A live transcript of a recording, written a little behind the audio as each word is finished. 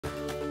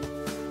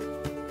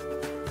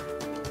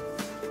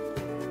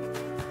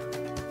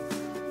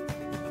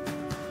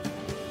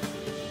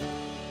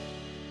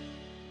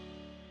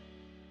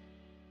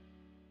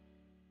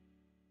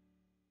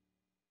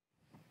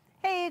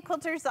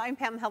Quilters, I'm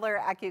Pam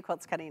Heller,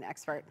 AccuQuilt's cutting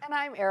expert. And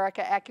I'm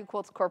Erica,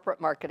 AccuQuilt's corporate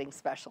marketing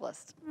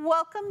specialist.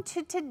 Welcome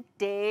to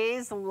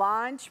today's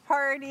launch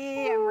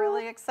party. I'm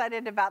really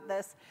excited about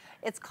this.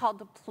 It's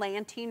called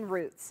Planting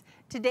Roots.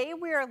 Today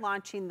we are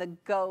launching the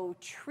Go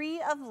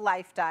Tree of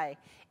Life die.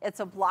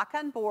 It's a block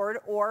on board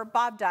or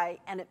bob die,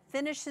 and it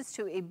finishes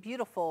to a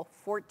beautiful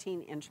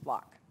 14-inch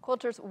block.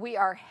 Quilters, we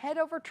are head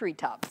over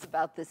treetops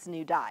about this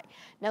new die.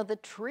 Now, the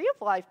Tree of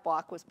Life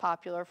block was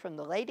popular from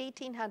the late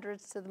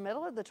 1800s to the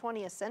middle of the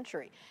 20th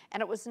century,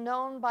 and it was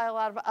known by a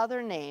lot of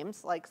other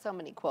names, like so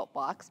many quilt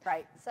blocks,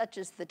 such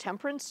as the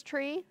Temperance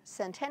Tree,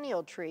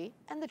 Centennial Tree,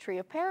 and the Tree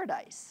of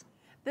Paradise.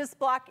 This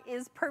block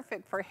is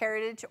perfect for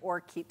heritage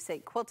or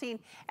keepsake quilting,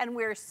 and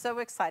we're so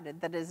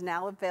excited that it is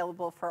now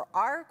available for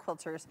our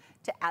quilters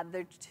to add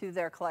to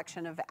their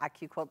collection of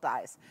AccuQuilt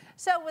dies.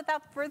 So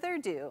without further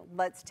ado,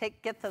 let's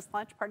get this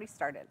launch party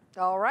started.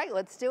 All right,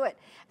 let's do it.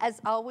 As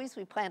always,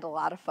 we planned a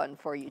lot of fun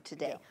for you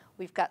today.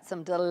 We've got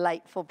some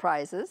delightful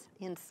prizes,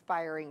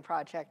 inspiring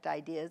project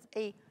ideas,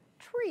 a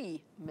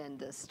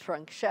tremendous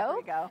trunk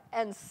show,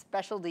 and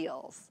special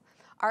deals.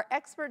 Our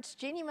experts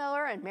Jeannie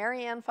Miller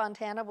and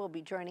Fontana will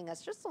be joining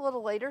us just a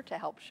little later to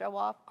help show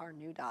off our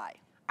new die.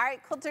 All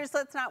right, quilters,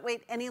 let's not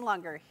wait any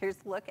longer. Here's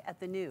a look at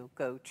the new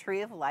Go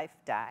Tree of Life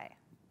die.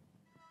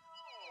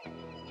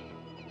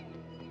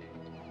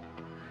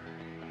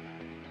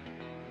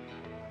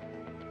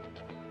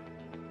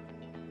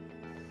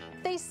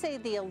 They say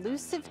the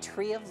elusive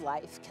tree of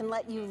life can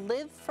let you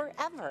live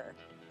forever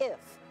if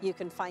you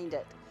can find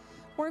it.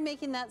 We're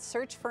making that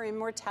search for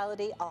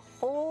immortality a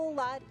whole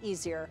lot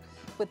easier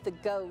with the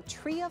Go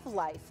Tree of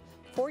Life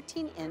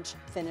 14-inch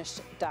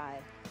finished die.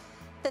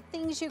 The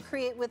things you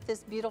create with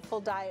this beautiful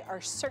die are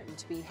certain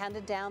to be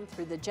handed down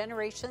through the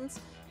generations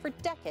for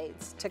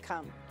decades to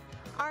come.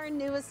 Our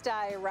newest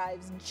die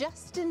arrives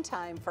just in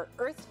time for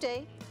Earth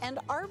Day and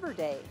Arbor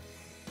Day.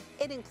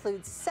 It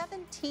includes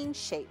 17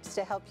 shapes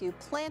to help you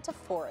plant a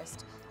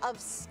forest of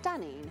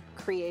stunning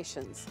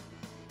creations.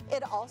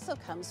 It also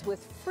comes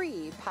with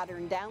free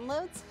pattern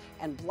downloads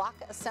and block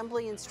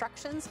assembly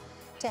instructions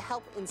to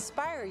help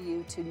inspire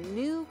you to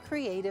new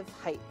creative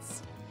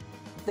heights.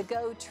 The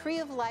Go Tree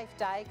of Life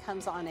die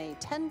comes on a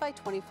 10 by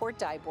 24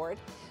 die board,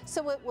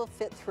 so it will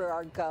fit through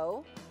our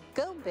Go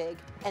Big,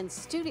 and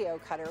Studio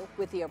cutter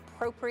with the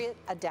appropriate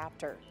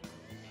adapter.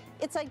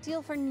 It's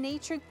ideal for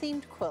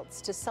nature-themed quilts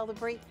to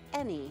celebrate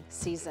any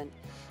season,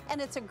 and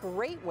it's a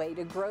great way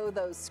to grow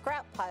those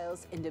scrap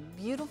piles into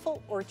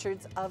beautiful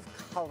orchards of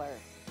color.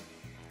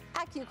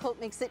 AccuQuilt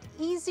makes it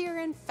easier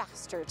and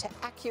faster to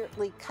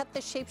accurately cut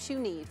the shapes you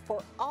need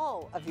for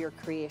all of your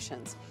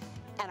creations.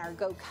 And our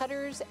Go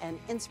cutters and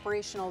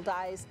inspirational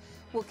dies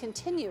will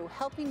continue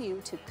helping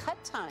you to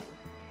cut time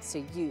so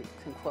you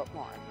can quilt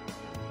more.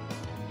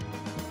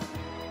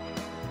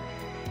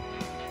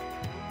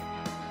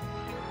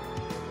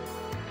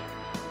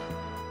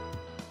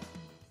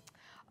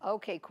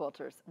 Okay,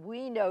 quilters,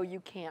 we know you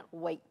can't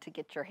wait to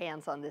get your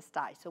hands on this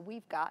die, so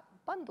we've got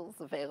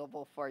bundles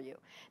available for you.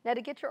 Now,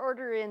 to get your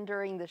order in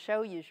during the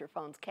show, use your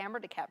phone's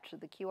camera to capture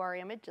the QR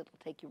image. It'll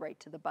take you right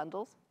to the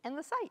bundles and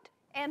the site.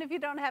 And if you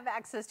don't have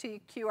access to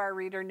your QR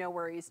reader, no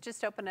worries.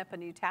 Just open up a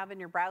new tab in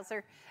your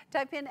browser,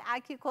 type in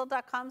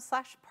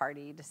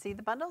AccuQuilt.com/party to see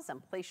the bundles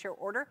and place your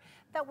order.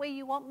 That way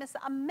you won't miss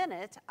a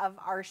minute of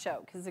our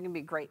show because it's going to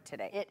be great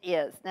today. It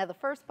is. Now, the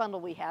first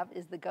bundle we have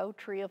is the Go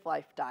Tree of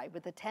Life die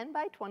with a 10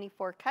 by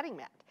 24 cutting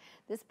mat.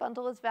 This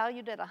bundle is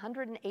valued at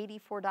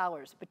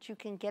 $184, but you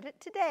can get it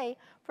today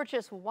for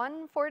just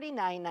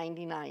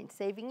 $149.99,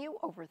 saving you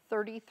over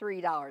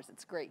 $33.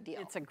 It's a great deal.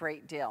 It's a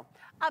great deal.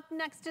 Up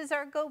next is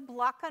our Go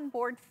Block on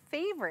Board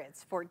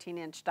Favorites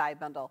 14-inch die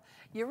bundle.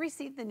 You'll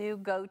receive the new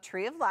Go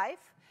Tree of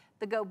Life,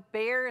 the Go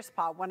Bear's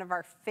Paw, one of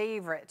our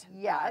favorite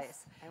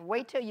dies. And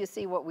wait till you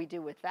see what we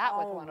do with that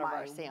with one of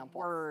our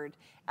samples.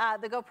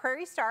 The Go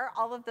Prairie Star,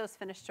 all of those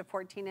finished to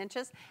 14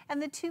 inches,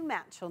 and the two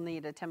mats you'll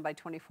need a 10 by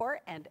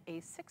 24 and a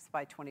 6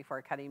 by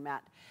 24 cutting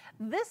mat.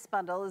 This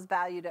bundle is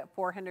valued at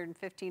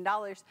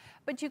 $415,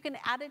 but you can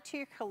add it to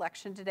your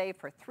collection today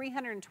for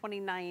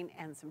 $329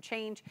 and some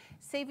change,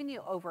 saving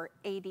you over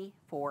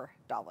 $84.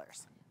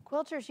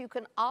 Quilters, you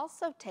can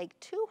also take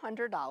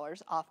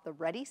 $200 off the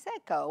Ready,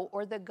 Set, Go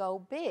or the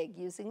Go Big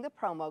using the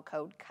promo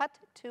code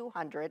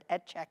CUT200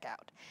 at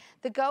checkout.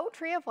 The Go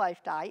Tree of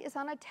Life die is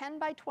on a 10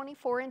 by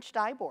 24-inch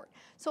die board,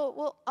 so it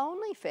will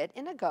only fit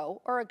in a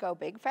Go or a Go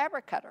Big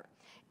fabric cutter.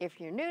 If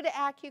you're new to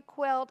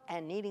AccuQuilt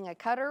and needing a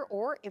cutter,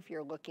 or if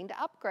you're looking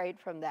to upgrade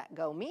from that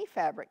Go Me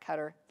fabric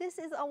cutter, this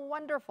is a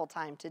wonderful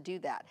time to do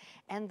that.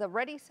 And the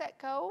Ready, Set,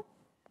 Go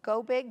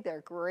Big,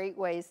 they're great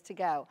ways to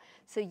go.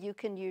 So you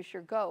can use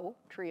your Go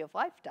Tree of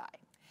Life die.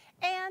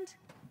 And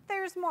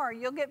there's more.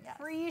 You'll get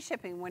free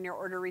shipping when your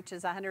order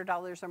reaches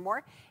 $100 or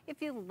more if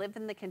you live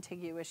in the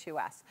contiguous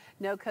U.S.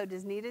 No code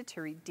is needed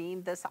to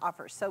redeem this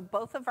offer. So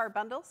both of our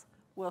bundles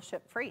will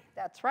ship free.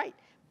 That's right.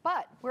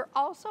 But we're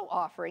also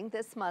offering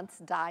this month's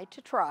die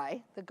to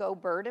try, the Go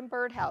Bird and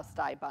Birdhouse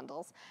die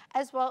bundles,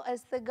 as well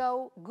as the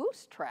Go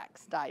Goose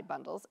Tracks die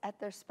bundles at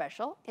their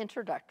special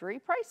introductory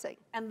pricing.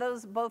 And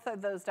both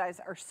of those dies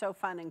are so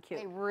fun and cute.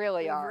 They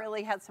really are. We've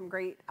really had some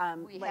great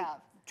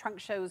trunk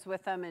shows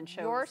with them and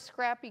shows. Your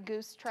Scrappy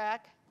Goose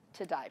Track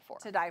to die for.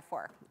 To die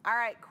for. All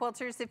right,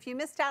 quilters, if you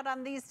missed out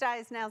on these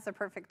dies, now's the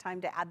perfect time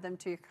to add them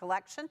to your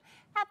collection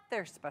at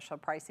their special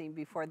pricing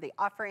before the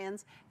offer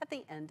ends at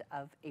the end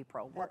of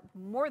April. We're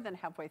more than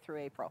halfway through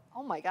April.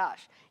 Oh my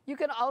gosh. You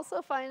can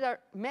also find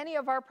many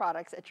of our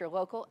products at your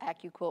local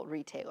AccuQuilt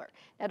retailer.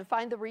 Now to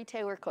find the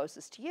retailer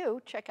closest to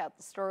you, check out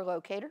the store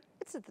locator.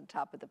 It's at the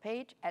top of the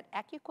page at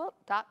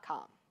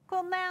AccuQuilt.com.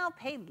 Quilt now,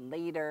 paid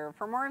later.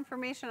 For more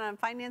information on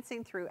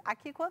financing through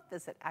AccuQuilt,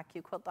 visit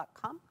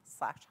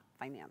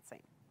AccuQuilt.com/financing.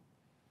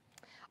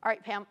 All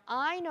right, Pam,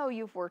 I know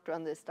you've worked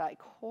on this die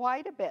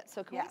quite a bit,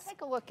 so can we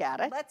take a look at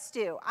it? Let's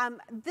do.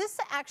 This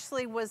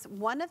actually was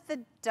one of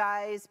the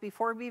dies,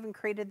 before we even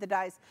created the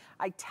dies,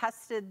 I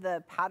tested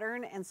the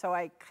pattern, and so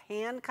I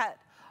hand cut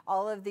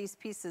all of these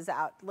pieces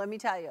out. Let me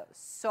tell you,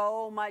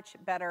 so much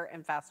better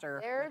and faster.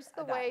 There's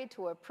the way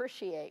to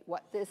appreciate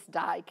what this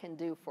die can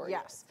do for you.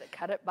 Yes. To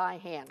cut it by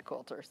hand,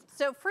 quilters.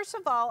 So first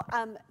of all,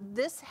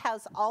 this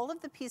has all of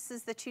the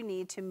pieces that you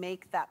need to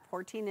make that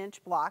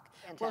 14-inch block.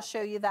 Fantastic. We'll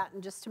show you that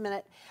in just a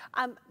minute.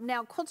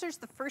 Now, quilters,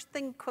 the first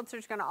thing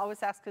quilters are going to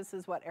always ask us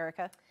is what,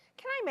 Erica?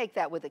 Can I make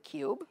that with a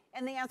cube?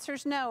 And the answer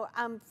is no.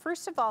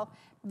 First of all,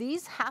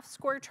 these half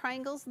square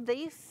triangles,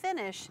 they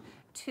finish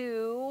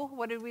to,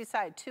 what did we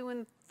decide,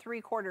 2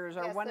 3/4 or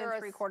 1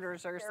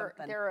 3/4 or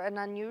something. They're an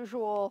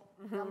unusual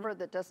number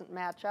that doesn't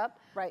match up.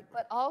 Right.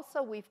 But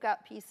also we've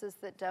got pieces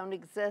that don't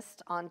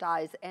exist on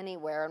dies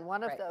anywhere, and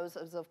one of those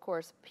is of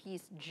course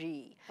piece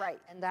G. Right.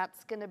 And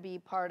that's going to be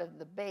part of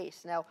the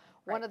base. Now,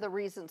 one of the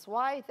reasons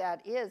why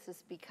that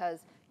is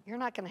because you're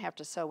not going to have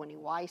to sew any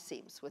Y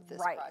seams with this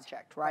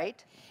project,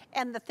 right?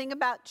 And the thing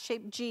about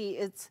shape G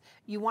is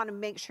you want to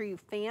make sure you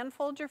fan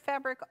fold your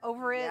fabric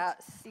over it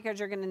because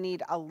you're going to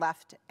need a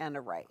left and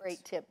a right.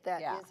 Great tip.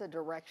 That is a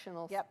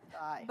directional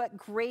die. But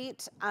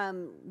great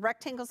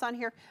rectangles on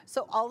here.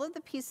 So all of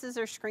the pieces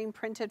are screen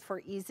printed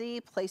for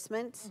easy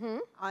placement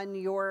on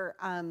your,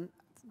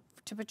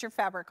 to put your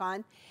fabric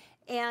on.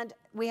 And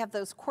we have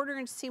those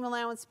 1/4-inch seam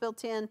allowance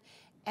built in.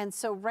 And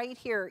so right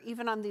here,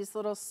 even on these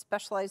little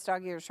specialized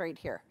dog ears right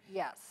here,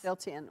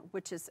 built in,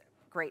 which is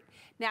great.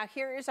 Now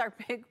here is our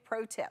big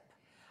pro tip.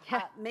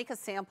 Make a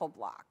sample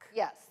block.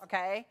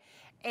 Okay?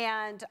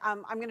 And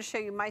I'm going to show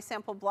you my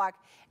sample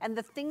block. And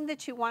the thing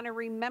that you want to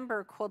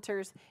remember,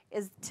 quilters,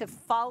 is to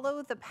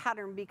follow the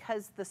pattern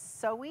because the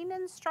sewing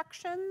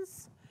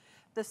instructions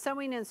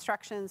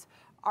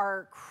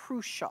are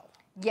crucial.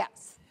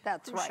 Yes,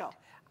 that's right.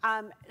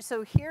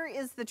 So here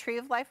is the Tree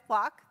of Life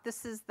block.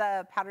 This is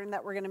the pattern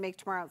that we're going to make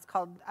tomorrow. It's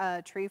called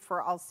Tree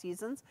for All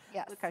Seasons.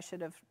 Yes. Look, I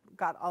should have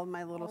got all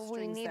my little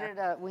strings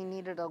there. We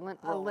needed a lint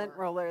roller. A lint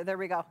roller, there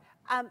we go.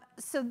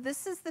 So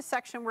this is the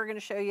section we're going to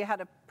show you how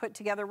to put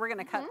together. We're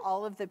going to cut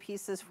all of the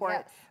pieces for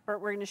it,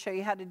 but we're going to show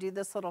you how to do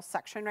this little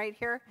section right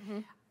here.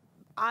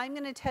 I'm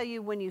going to tell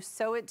you when you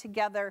sew it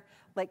together,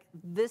 like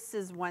this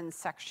is one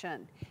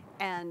section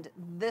and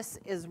this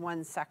is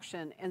one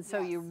section. And so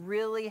you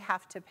really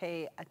have to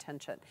pay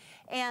attention.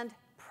 And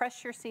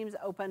press your seams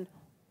open,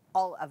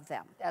 all of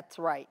them. That's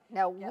right.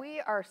 Now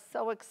we are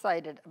so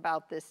excited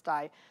about this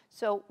die.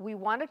 So we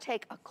want to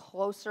take a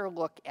closer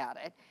look at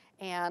it.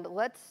 And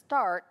let's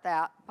start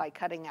that by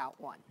cutting out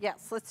one.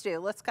 Yes, let's do.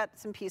 Let's cut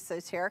some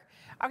pieces here.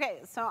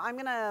 Okay, so I'm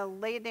going to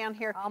lay it down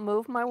here. I'll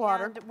move my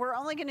water. And we're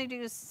only going to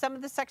do some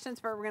of the sections,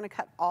 but we're going to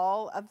cut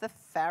all of the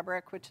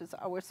fabric, which is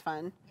always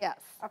fun.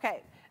 Yes.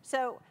 Okay,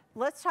 so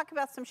let's talk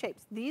about some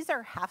shapes. These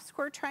are half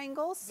square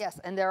triangles. Yes,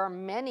 and there are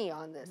many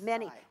on this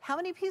Many. die. How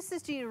many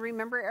pieces do you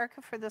remember,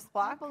 Erica, for this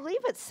block? I believe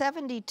it's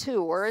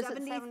 72, or is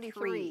it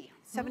 73?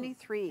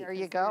 73. There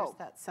you go. There's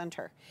that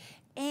center.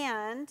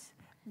 And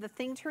the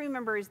thing to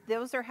remember is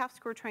those are half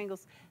square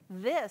triangles.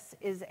 This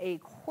is a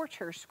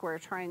 1/4 square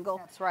triangle.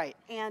 That's right.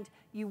 And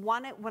you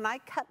want it, when I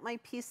cut my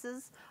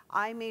pieces,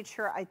 I made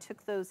sure I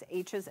took those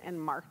H's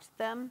and marked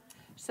them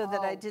so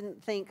that I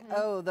didn't think,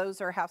 oh, those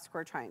are half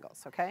square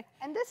triangles, okay?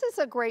 And this is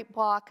a great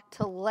block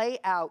to lay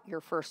out your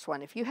first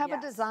one. If you have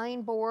a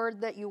design board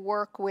that you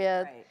work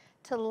with,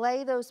 to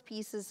lay those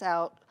pieces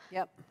out,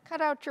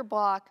 cut out your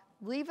block,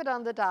 leave it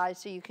on the die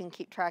so you can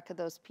keep track of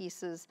those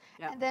pieces,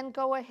 and then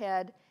go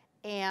ahead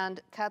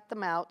and cut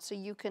them out so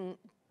you can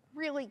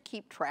really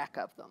keep track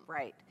of them.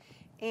 Right.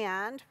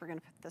 And we're going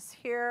to put this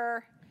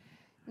here.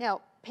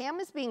 Now, Pam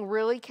is being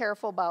really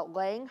careful about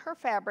laying her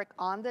fabric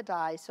on the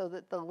die so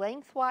that the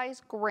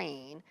lengthwise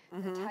grain,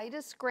 the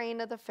tightest grain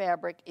of the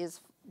fabric,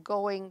 is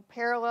going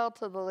parallel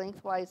to the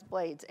lengthwise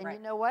blades. And you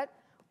know what?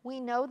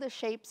 We know the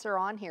shapes are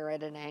on here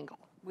at an angle.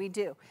 We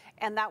do.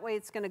 And that way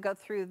it's going to go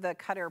through the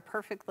cutter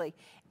perfectly.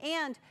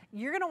 And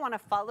you're going to want to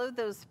follow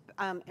those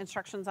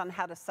instructions on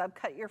how to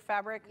subcut your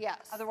fabric.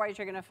 Yes. Otherwise,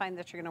 you're going to find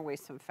that you're going to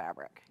waste some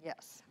fabric.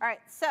 Yes. All right,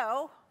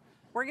 so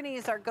We're going to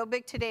use our Go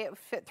Big today. It would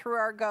fit through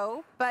our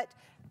Go, but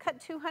cut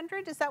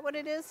 200, is that what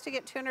it is to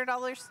get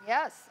 $200?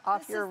 Yes,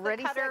 off This your is the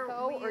Ready, Set, cutter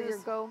Go we or your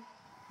use. Go.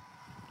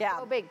 Yeah.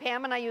 Go Big.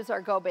 Pam and I use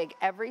our Go Big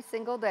every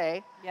single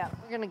day. Yeah.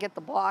 We're going to get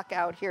the block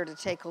out here to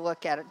take a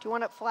look at it. Do you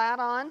want it flat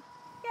on?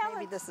 Yeah,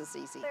 Maybe this is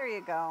easy. There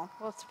you go.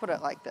 Let's put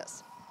it like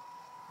this.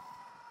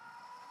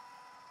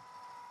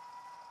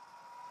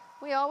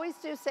 We always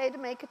do say to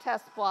make a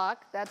test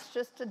block. That's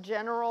just a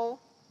general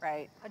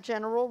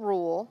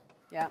rule.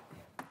 Yeah.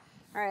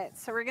 All right,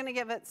 so we're gonna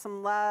give it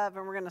some love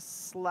and we're gonna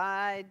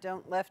slide,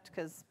 don't lift,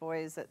 because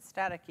boy, is it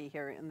staticky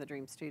here in the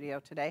Dream Studio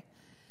today.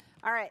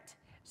 All right,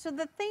 so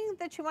the thing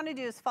that you wanna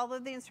do is follow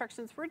the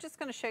instructions. We're just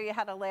gonna show you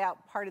how to lay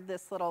out part of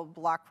this little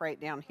block right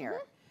down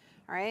here.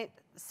 All right,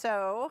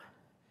 so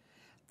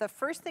the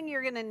first thing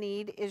you're gonna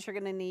need is you're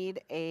gonna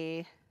need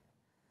a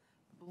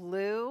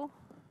blue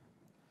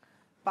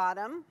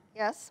bottom.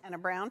 Yes. And a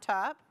brown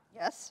top.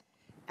 Yes.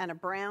 And a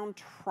brown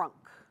trunk.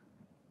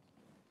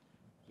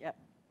 Yep.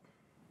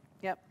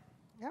 Yep.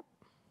 Yep.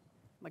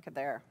 Look at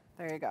there.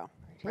 There you go.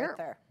 Right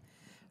there.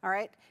 All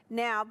right.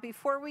 Now,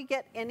 before we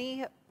get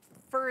any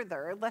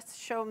further, let's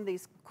show them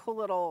these cool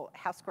little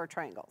half square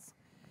triangles.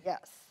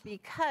 Yes.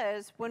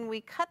 Because when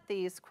we cut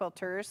these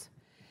quilters,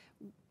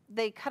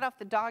 they cut off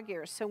the dog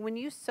ears. So when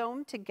you sew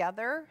them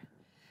together,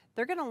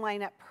 they're going to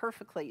line up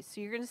perfectly.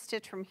 So you're going to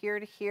stitch from here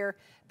to here,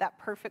 that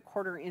perfect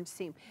 1/4 inch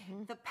seam.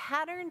 The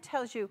pattern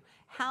tells you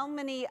how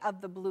many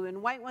of the blue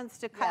and white ones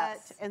to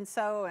cut and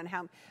so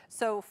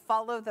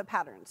follow the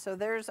pattern. So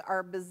there's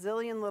our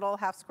bazillion little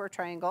half square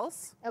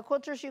triangles. Now,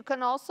 quilters, you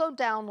can also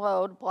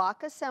download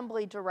block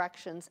assembly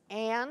directions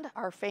and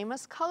our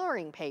famous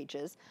coloring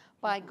pages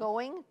by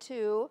going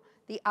to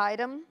the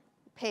item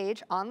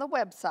page on the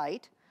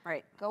website.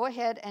 Right. Go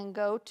ahead and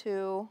go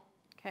to...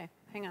 Okay,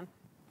 hang on.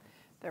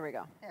 There we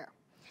go. There.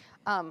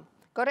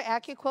 Go to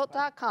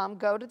AccuQuilt.com,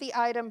 go to the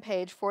item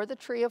page for the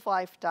Tree of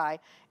Life die,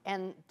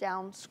 and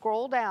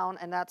scroll down,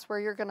 and that's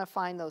where you're going to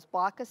find those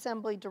block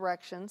assembly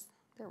directions.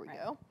 There we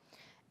go.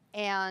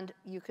 And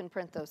you can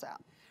print those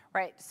out.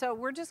 Right, so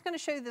we're just going to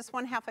show you this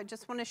one half. I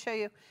just want to show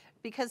you,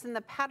 because in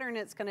the pattern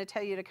it's going to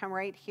tell you to come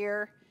right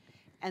here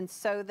and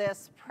sew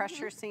this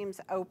pressure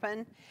seams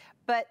open.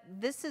 But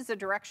this is a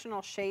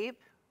directional shape,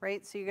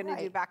 right? So you're going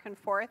to do back and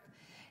forth.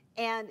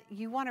 And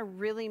you want to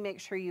really make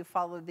sure you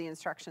follow the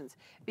instructions,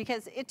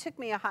 because it took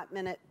me a hot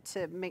minute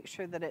to make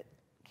sure that it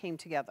came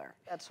together.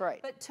 That's right.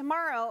 But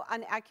tomorrow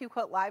on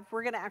AccuQuilt Live,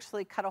 we're going to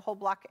actually cut a whole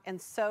block and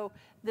sew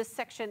this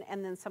section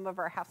and then some of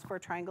our half square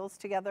triangles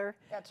together.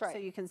 That's right. So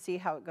you can see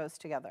how it goes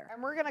together.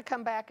 And we're going to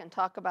come back and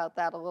talk about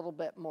that a little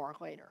bit more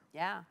later.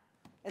 Yeah,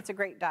 it's a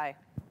great die.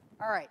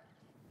 All right.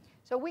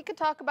 So we could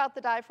talk about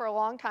the die for a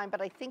long time,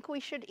 but I think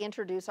we should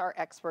introduce our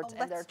experts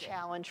and their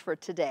challenge for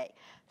today.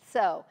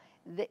 So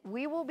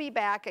we will be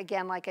back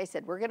again, like I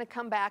said, we're going to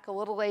come back a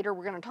little later.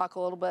 We're going to talk a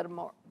little bit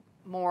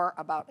more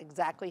about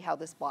exactly how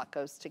this block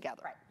goes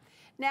together. Right.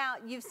 Now,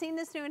 you've seen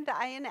this new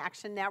die in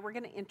action. Now we're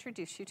going to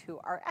introduce you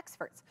to our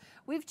experts.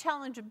 We've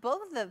challenged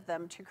both of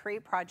them to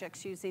create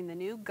projects using the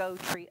new Go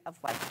Tree of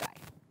Life die.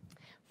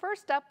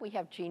 First up, we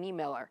have Jeannie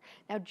Miller.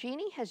 Now,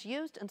 Jeannie has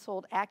used and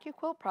sold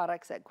AccuQuilt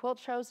products at quilt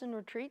shows and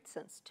retreats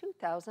since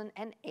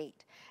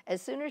 2008.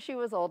 As soon as she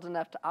was old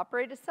enough to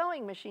operate a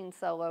sewing machine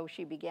solo,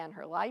 she began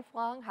her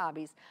lifelong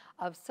hobbies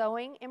of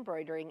sewing,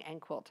 embroidering,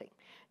 and quilting.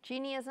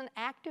 Jeannie is an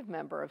active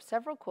member of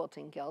several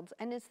quilting guilds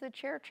and is the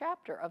chair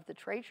chapter of the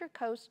Treasure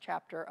Coast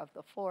chapter of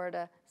the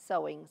Florida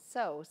Sewing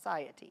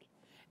Society.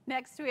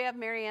 Next, we have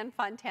Marianne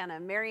Fontana.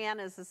 Marianne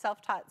is a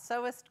self-taught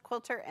sewist,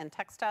 quilter, and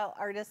textile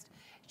artist.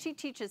 She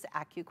teaches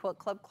AccuQuilt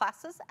Club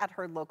classes at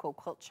her local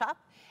quilt shop,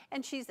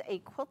 and she's a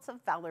Quilts of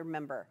Valor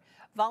member,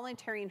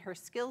 volunteering her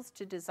skills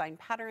to design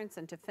patterns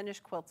and to finish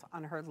quilts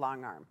on her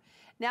long arm.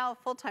 Now a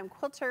full-time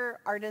quilter,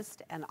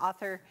 artist, and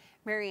author,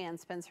 Marianne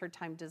spends her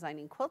time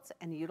designing quilts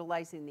and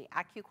utilizing the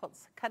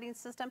AccuQuilt cutting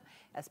system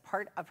as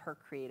part of her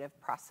creative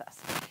process.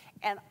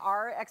 And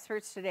our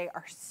experts today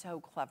are so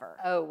clever.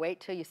 Oh, wait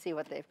till you see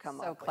what they've come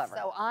up with. So clever.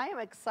 So I am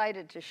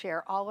excited to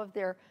share all of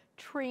their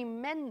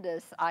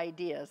tremendous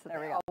ideas that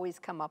they always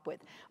come up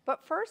with.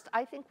 But first,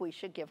 I think we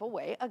should give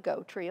away a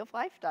Go Tree of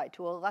Life die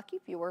to a lucky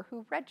viewer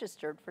who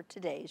registered for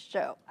today's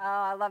show. Oh,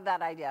 I love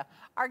that idea.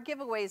 Our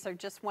giveaways are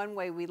just one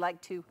way we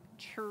like to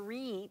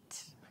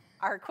treat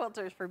our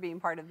quilters for being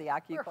part of the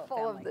AccuQuilt family. We're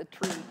full of the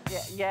tree.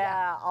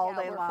 All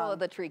day long. We're full of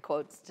the tree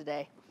quotes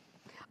today.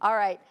 All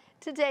right,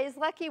 today's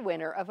lucky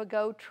winner of a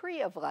Go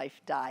Tree of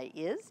Life die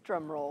is,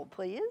 drum roll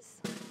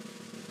please,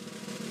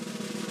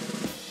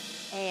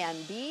 Ann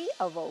B.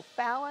 of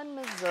O'Fallon,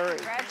 Missouri.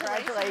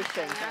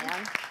 Congratulations,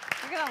 Ann.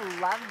 You're going to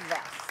love this.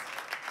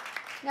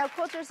 Now,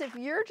 quilters, if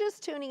you're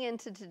just tuning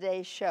into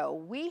today's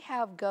show, we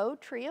have Go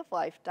Tree of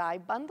Life die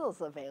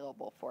bundles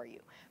available for you.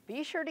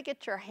 Be sure to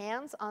get your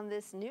hands on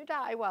this new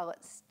die while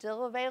it's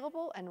still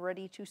available and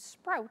ready to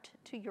sprout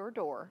to your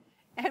door.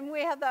 And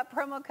we have that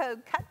promo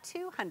code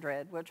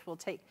CUT200, which will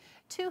take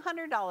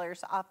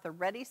 $200 off the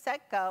Ready,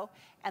 Set, Go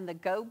and the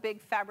Go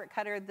Big Fabric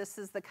Cutter. This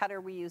is the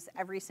cutter we use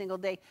every single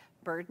day,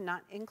 bird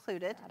not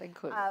included. Not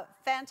included.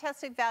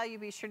 Fantastic value.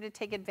 Be sure to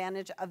take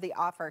advantage of the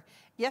offer.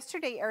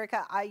 Yesterday,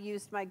 Erica, I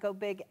used my Go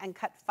Big and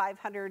cut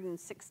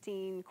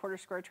 516 quarter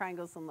square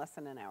triangles in less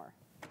than an hour.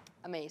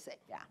 Amazing.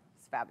 Yeah,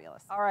 it's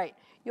fabulous. All right,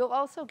 you'll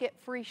also get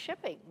free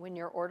shipping when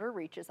your order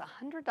reaches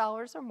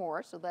 $100 or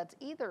more, so that's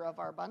either of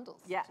our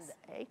bundles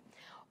today,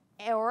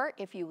 or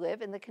if you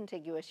live in the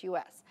contiguous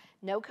U.S.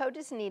 No code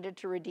is needed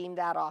to redeem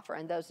that offer,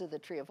 and those are the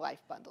Tree of Life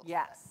bundles.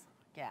 Yes,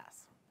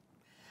 yes.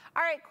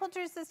 All right,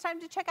 quilters, it's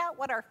time to check out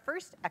what our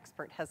first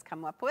expert has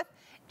come up with.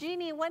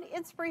 Jeannie, what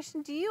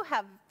inspiration do you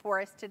have for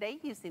us today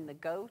using the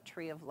Go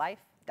Tree of Life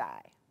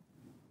die?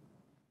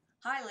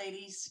 Hi,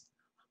 ladies.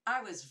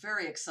 I was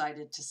very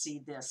excited to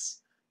see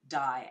this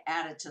die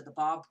added to the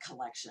Bob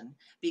collection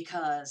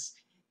because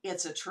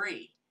it's a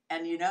tree.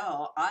 And you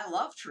know, I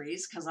love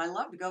trees because I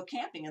love to go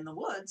camping in the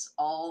woods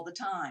all the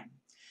time.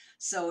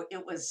 So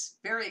it was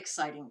very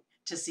exciting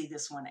to see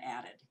this one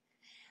added.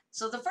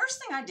 So the first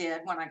thing I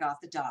did when I got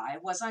the die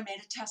was I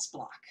made a test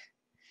block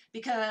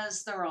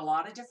because there are a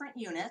lot of different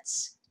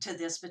units to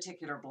this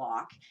particular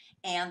block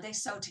and they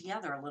sew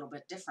together a little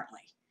bit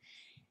differently.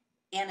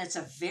 And it's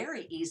a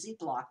very easy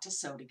block to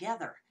sew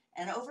together.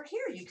 And over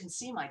here you can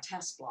see my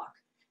test block.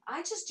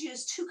 I just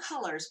used two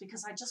colors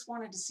because I just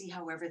wanted to see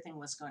how everything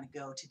was going to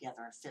go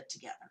together and fit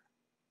together.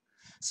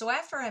 So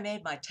after I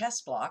made my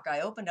test block, I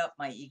opened up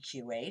my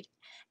EQ8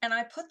 and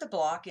I put the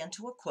block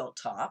into a quilt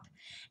top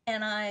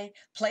and I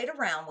played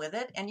around with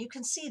it. And you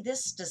can see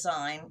this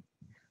design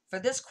for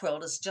this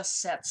quilt is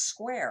just set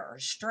square or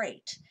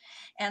straight.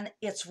 And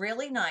it's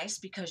really nice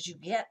because you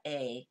get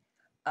a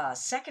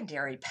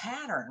secondary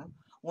pattern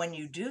when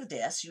you do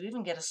this. You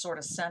even get a sort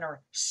of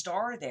center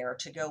star there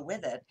to go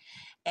with it.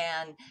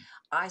 And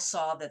I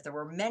saw that there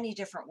were many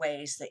different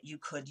ways that you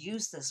could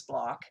use this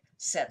block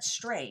set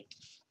straight.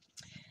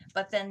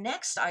 But then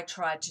next I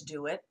tried to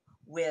do it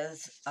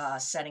with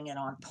setting it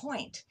on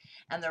point.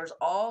 And there's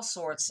all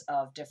sorts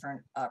of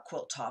different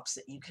quilt tops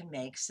that you can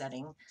make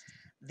setting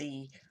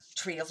the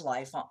Tree of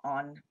Life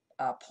on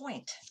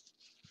point.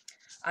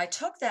 I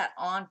took that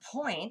on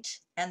point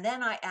and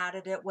then I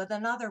added it with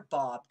another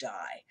bob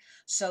die.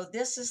 So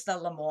this is the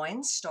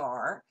Lemoyne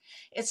Star.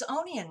 It's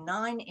only a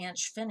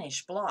 9-inch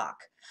finish block,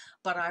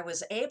 but I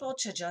was able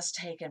to just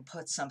take and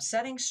put some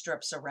setting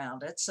strips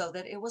around it so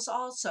that it was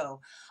also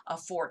a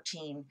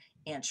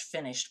 14-inch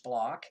finished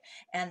block.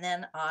 And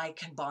then I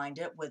combined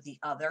it with the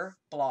other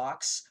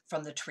blocks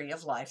from the Tree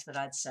of Life that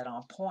I'd set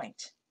on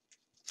point.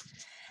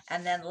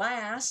 And then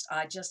last,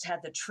 I just had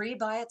the tree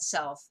by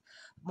itself,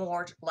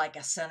 more like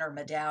a center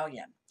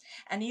medallion.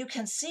 And you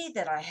can see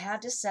that I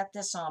had to set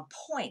this on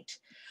point.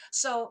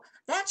 So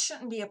that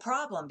shouldn't be a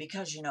problem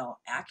because, you know,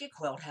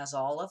 AccuQuilt has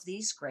all of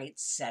these great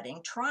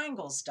setting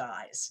triangles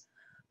dies.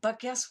 But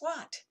guess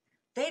what?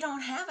 They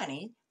don't have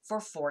any for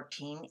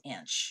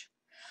 14-inch.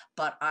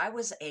 But I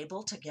was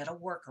able to get a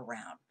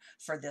workaround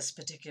for this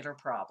particular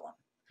problem.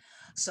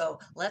 So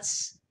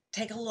let's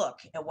take a look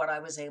at what I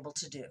was able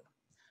to do.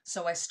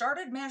 So I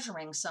started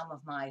measuring some of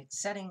my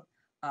setting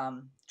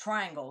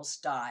triangles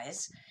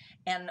dies,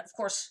 and of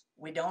course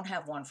we don't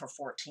have one for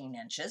 14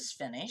 inches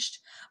finished,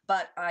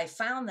 but I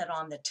found that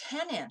on the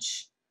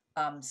 10-inch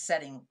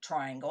setting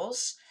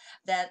triangles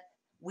that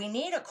we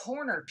need a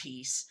corner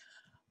piece,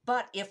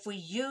 but if we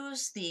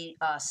use the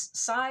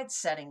side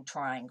setting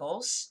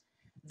triangles,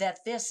 that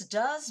this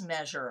does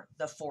measure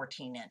the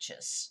 14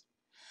 inches.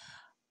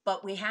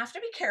 But we have to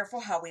be careful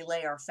how we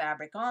lay our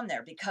fabric on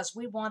there because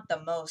we want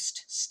the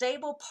most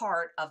stable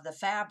part of the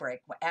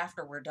fabric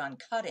after we're done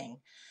cutting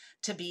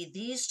to be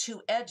these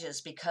two edges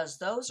because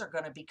those are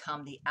going to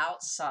become the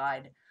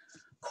outside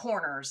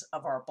corners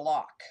of our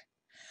block.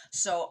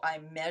 So I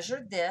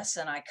measured this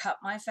and I cut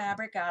my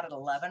fabric out at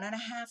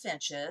 11.5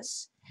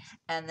 inches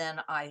and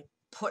then I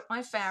put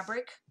my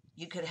fabric,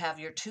 you could have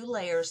your 2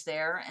 layers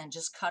there and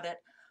just cut it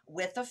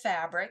with the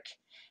fabric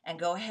and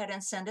go ahead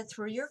and send it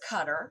through your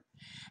cutter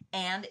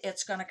and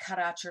it's going to cut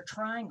out your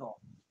triangle.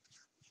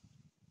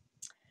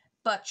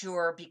 But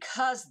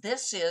because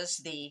this is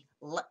the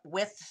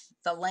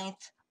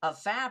length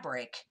of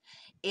fabric,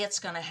 it's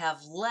going to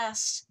have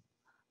less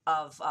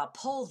of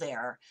pull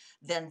there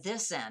than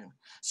this end.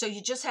 So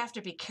you just have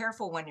to be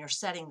careful when you're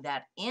setting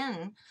that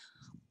in,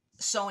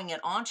 sewing it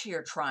onto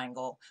your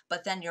triangle,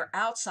 but then your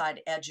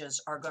outside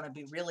edges are going to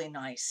be really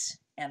nice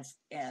and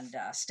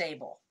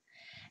stable.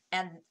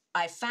 And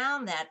I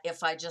found that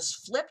if I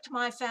just flipped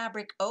my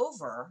fabric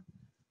over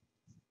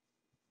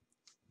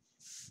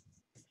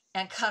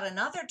and cut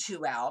another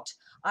 2 out,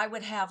 I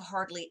would have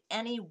hardly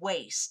any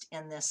waste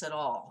in this at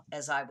all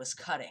as I was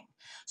cutting.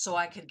 So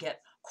I could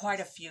get quite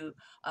a few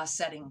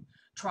setting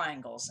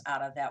triangles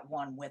out of that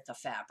one width of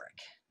fabric.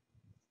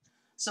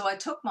 So I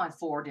took my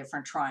 4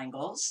 different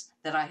triangles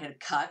that I had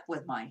cut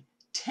with my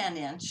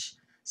 10-inch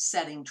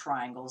setting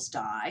triangles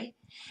die,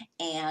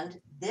 and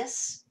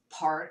this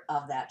part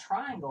of that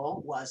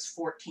triangle was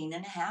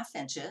 14.5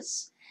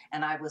 inches,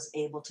 and I was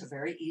able to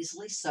very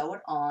easily sew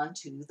it on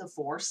to the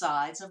 4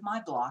 sides of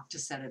my block to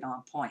set it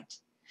on point.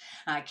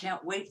 And I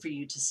can't wait for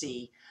you to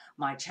see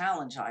my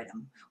challenge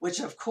item, which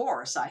of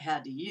course I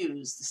had to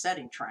use the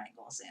setting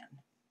triangles in.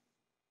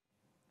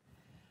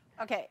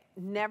 Okay,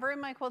 never in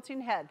my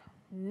quilting head,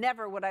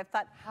 never would I've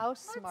thought, How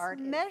smart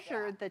let's is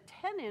measure that? the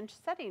 10-inch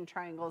setting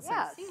triangles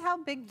Yes. and see how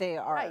big they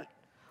are. Right.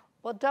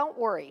 Well, don't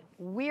worry.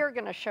 We're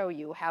going to show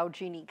you how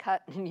Jeannie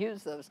cut and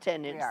used those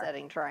 10-inch We are.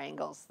 setting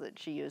triangles that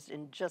she used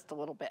in just a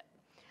little bit.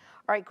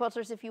 All right,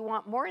 quilters, if you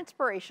want more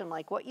inspiration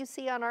like what you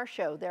see on our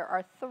show, there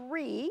are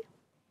 3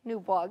 new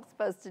blogs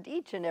posted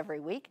each and every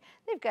week.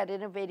 They've got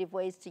innovative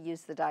ways to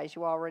use the dies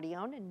you already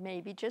own and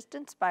maybe just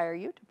inspire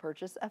you to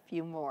purchase a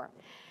few more.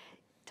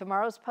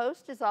 Tomorrow's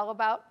post is all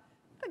about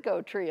the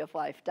Go Tree of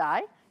Life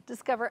die.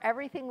 Discover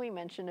everything we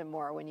mentioned and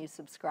more when you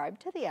subscribe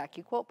to the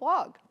AccuQuilt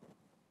blog.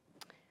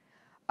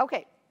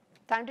 Okay,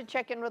 time to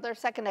check in with our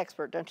second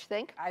expert, don't you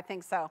think? I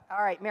think so.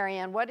 All right,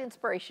 Marianne, what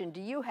inspiration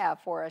do you have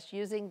for us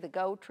using the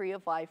Go Tree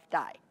of Life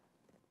die?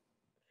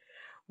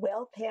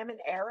 Well, Pam and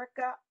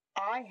Erica,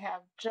 I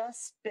have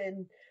just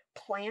been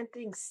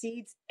planting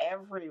seeds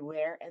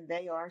everywhere and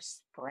they are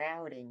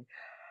sprouting.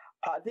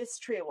 This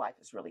Tree of Life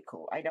is really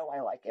cool. I know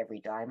I like every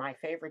die. My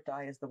favorite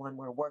die is the one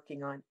we're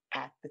working on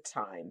at the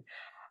time.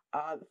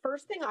 The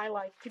first thing I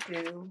like to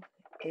do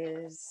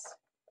is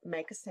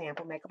make a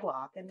sample, make a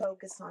block, and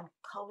focus on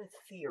color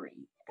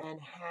theory and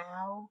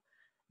how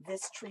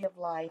this Tree of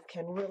Life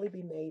can really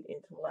be made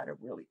into a lot of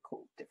really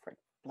cool different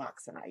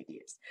blocks and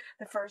ideas.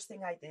 The first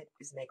thing I did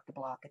is make the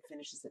block. It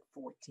finishes at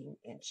 14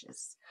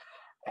 inches.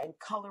 And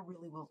color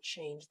really will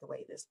change the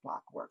way this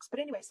block works. But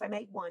anyways, I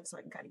made one so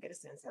I can kind of get a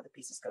sense how the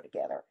pieces go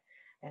together.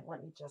 And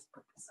let me just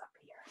put this up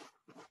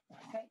here.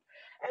 Okay.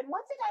 And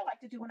one thing I like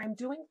to do when I'm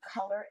doing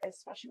color,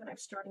 especially when I'm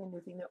starting a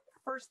new thing, the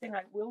first thing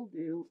I will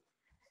do,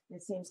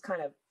 it seems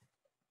kind of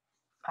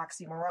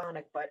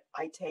oxymoronic, but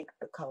I take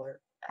the color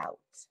out.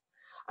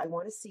 I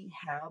want to see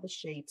how the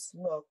shapes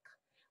look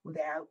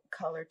without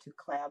color to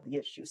cloud the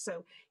issue.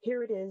 So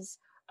here it is,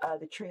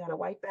 the tree on a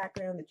white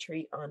background, the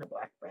tree on a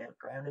black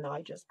background, and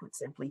I just put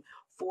simply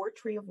 4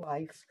 Tree of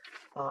Life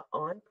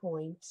on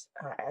point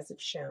as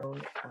it's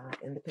shown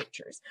in the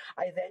pictures.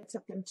 I then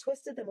took them,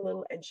 twisted them a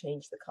little, and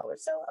changed the color.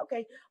 So,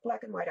 okay,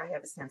 black and white, I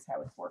have a sense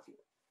how it's working.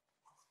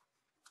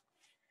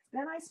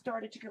 Then I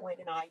started to go in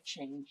and I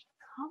changed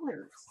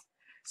colors.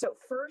 So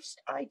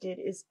first I did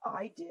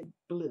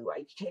blue.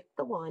 I picked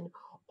the one,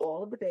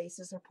 all of the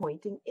bases are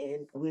pointing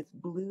in with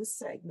blue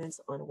segments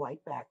on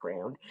white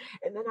background.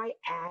 And then I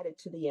added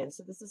to the end.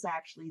 So this is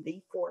actually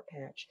the 4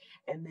 patch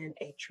and then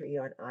a tree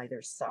on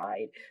either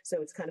side.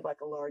 So it's kind of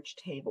like a large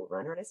table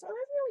runner. And I said, oh,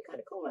 that's really kind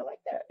of cool. I like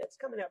that. It's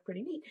coming out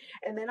pretty neat.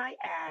 And then I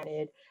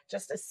added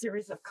just a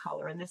series of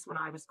color. And this one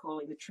I was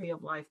calling the Tree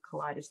of Life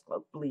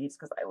Kaleidoscope Leaves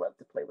because I love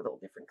to play with all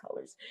different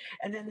colors.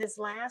 And then this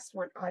last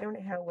one, I don't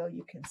know how well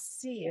you can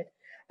see it,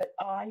 but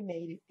I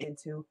made it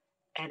into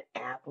an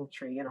apple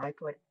tree, and I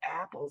put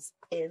apples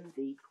in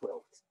the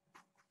quilt.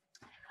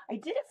 I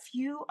did a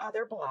few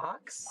other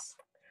blocks.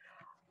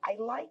 I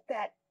like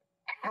that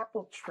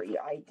apple tree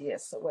idea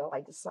so well, I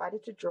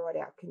decided to draw it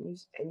out.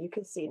 And you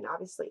can see, and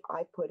obviously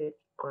I put it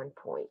on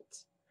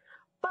point.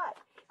 But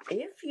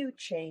if you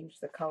change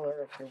the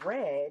color of the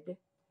red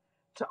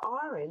to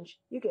orange,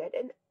 you get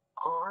an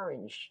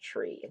orange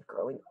tree and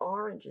growing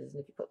oranges.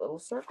 And if you put little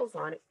circles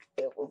on it,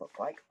 it will look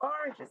like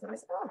oranges. And I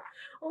said, oh,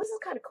 well, this is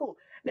kind of cool.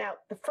 Now,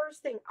 the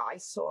first thing I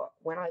saw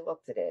when I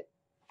looked at it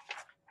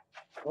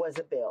was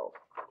a bill.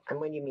 And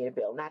when you mean a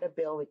bill, not a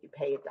bill that you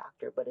pay a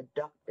doctor, but a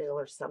duck bill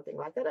or something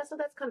like that. I said,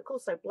 that's kind of cool.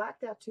 So I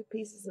blacked out 2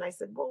 pieces and I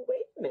said, well,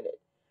 wait a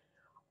minute.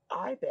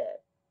 I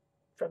bet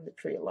from the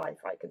Tree of Life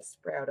I can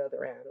sprout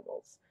other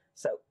animals.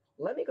 So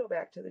let me go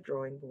back to the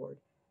drawing board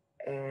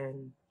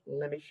and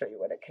let me show you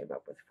what I came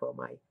up with for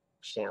my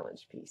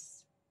challenge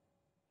piece.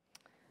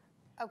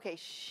 Okay,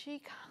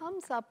 she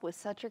comes up with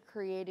such a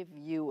creative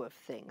view of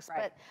things,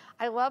 Right. but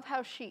I love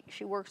how she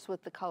works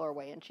with the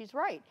colorway, and she's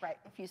right. Right.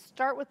 If you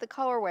start with the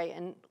colorway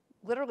and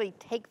literally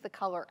take the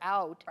color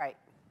out Right.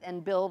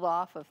 and build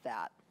off of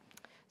that.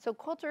 So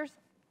quilters,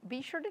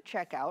 be sure to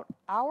check out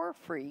our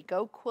free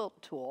Go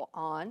Quilt tool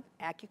on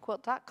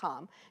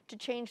AccuQuilt.com to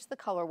change the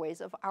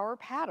colorways of our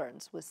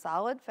patterns with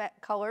solid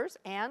colors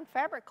and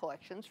fabric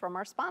collections from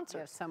our sponsors.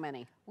 There's so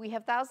many. We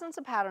have thousands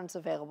of patterns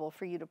available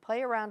for you to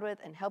play around with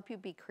and help you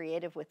be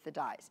creative with the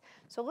dies.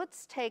 So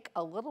let's take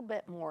a little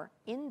bit more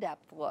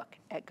in-depth look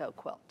at Go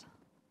Quilt.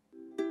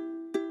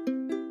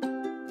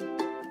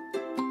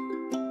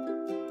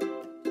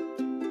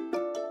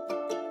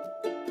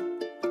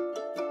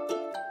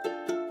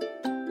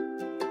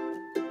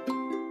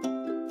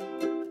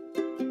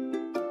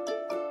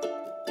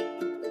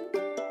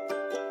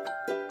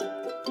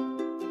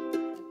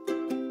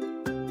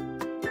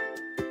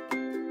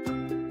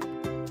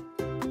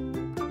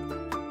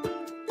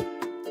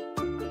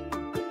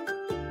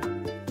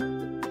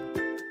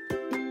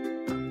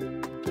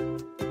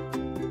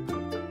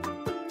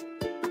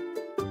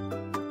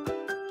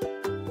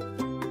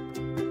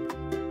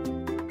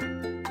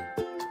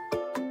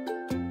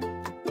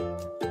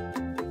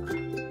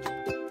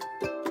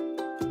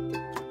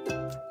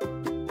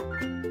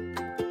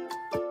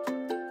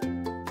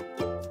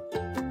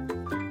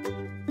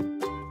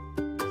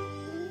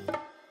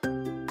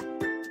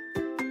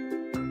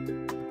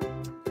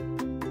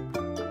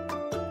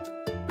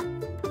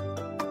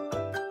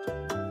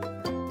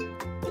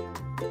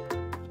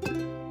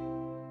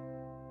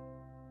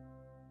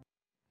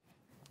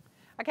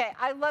 Okay,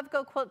 I love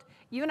AccuQuilt.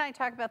 You and I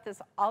talk about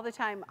this all the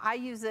time. I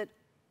use it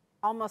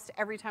almost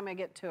every time I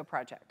get to a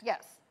project.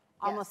 Yes.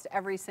 Almost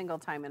every single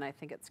time, and I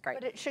think it's great.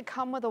 But it should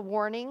come with a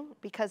warning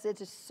because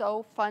it is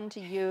so fun to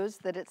use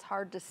that it's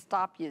hard to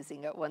stop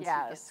using it once you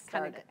get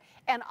started.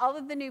 And all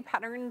of the new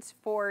patterns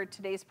for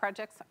today's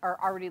projects are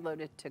already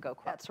loaded to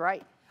AccuQuilt. That's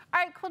right. All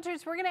right,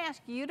 Quilters, we're going to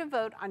ask you to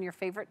vote on your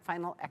favorite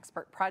final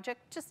expert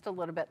project just a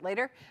little bit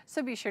later,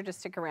 so be sure to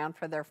stick around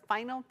for their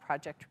final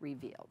project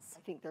reveals. I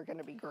think they're going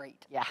to be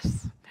great.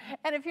 Yes.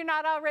 And if you're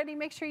not already,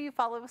 make sure you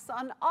follow us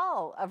on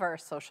all of our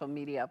social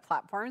media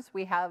platforms.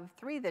 We have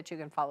 3 that you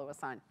can follow us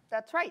on.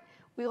 That's right.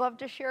 We love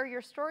to share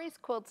your stories,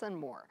 quilts, and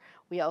more.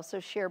 We also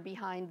share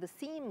behind the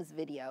scenes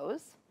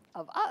videos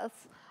of us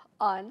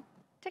on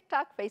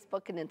TikTok,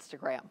 Facebook, and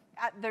Instagram.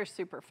 They're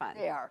super fun.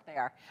 They are. They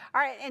are.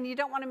 All right, and you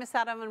don't want to miss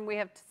out on them. We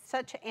have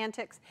such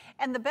antics.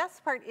 And the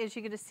best part is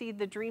you get to see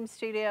the dream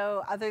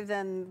studio other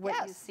than what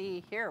you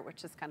see here,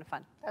 which is kind of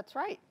fun. That's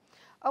right.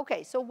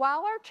 Okay, so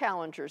while our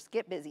challengers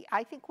get busy,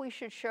 I think we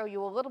should show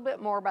you a little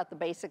bit more about the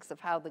basics of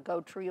how the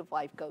Go Tree of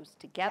Life goes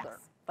together.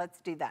 Yes, let's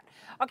do that.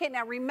 Okay,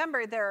 now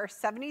remember there are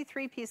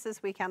 73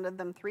 pieces. We counted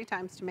them 3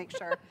 times to make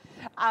sure.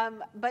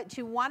 But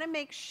you want to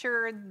make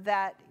sure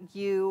that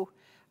you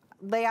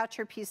lay out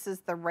your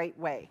pieces the right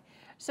way.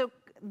 So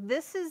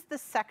this is the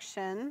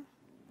section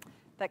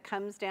that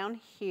comes down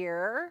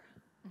here,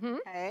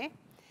 okay?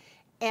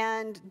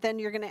 And then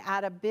you're gonna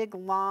add a big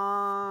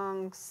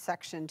long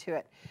section to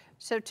it.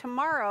 So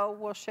tomorrow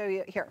we'll show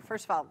you, here,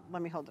 first of all,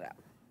 let me hold it up.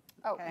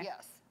 Oh, Okay.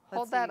 yes. Let's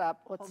Hold that see.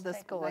 up. Let's Hold this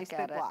take a look nice at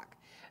big it. block.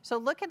 So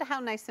look at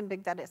how nice and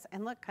big that is.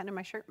 And look, kind of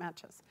my shirt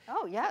matches.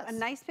 Oh, yes. A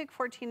nice big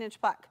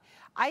 14-inch block.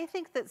 I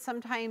think that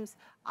sometimes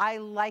I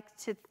like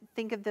to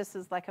think of this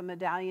as like a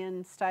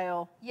medallion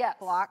style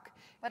block.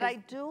 But I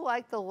do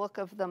like the look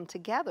of them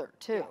together,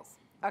 too. Yes.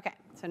 Okay,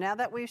 so now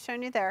that we've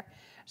shown you there,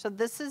 so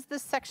this is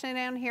this section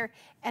down here.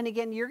 And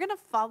again, you're gonna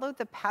follow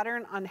the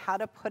pattern on how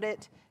to put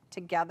it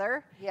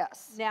together.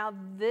 Yes. Now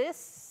this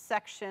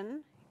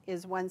section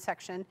is one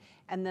section,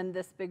 and then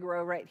this big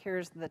row right here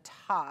is the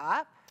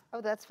top. Oh,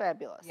 that's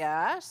fabulous.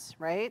 Yes,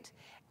 right.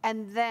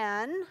 And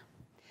then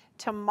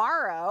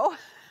tomorrow,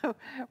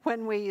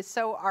 when we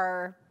sew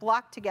our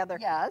block together,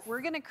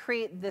 we're gonna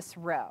create this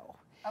row.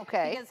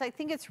 Okay. Because I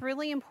think it's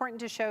really important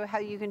to show how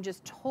you can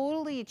just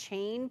totally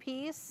chain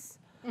piece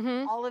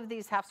all of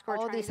these half square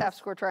triangles. All of these half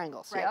square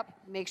triangles, Right. yep.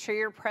 Make sure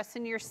you're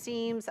pressing your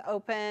seams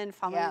open,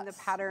 following the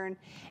pattern.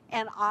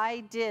 And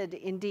I did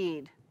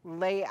indeed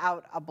lay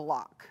out a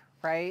block,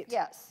 right?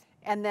 Yes.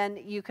 And then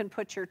you can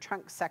put your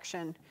trunk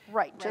section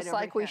right just over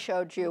like we here.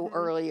 showed you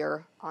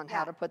earlier on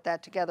how to put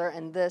that together.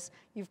 And this,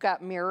 you've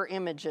got mirror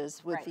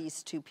images with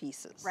these 2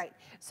 pieces. Right.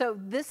 So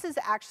this is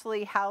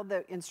actually how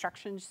the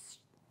instructions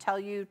tell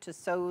you to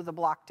sew the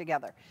block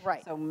together.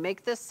 Right. So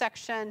make this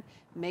section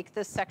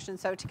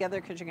sew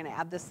together because you're going to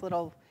add this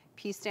little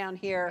piece down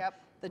here,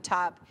 the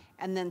top,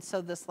 and then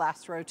sew this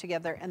last row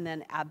together and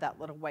then add that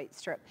little white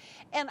strip.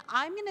 And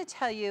I'm going to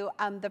tell you,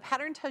 the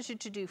pattern tells you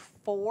to do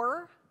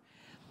 4.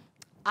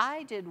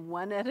 I did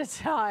 1 at a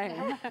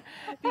time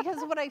because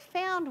what I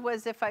found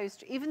was if I was,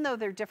 even though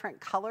they're different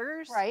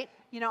colors,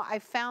 you know, I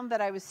found that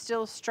I was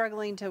still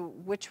struggling to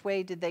which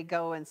way did they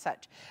go and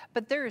such.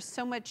 But there is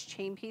so much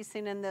chain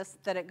piecing in this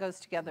that it goes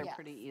together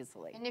pretty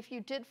easily. And if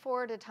you did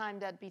 4 at a time,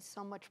 that'd be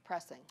so much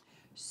pressing.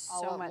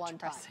 So much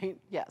pressing.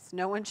 Yes,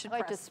 no one should I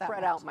like press to that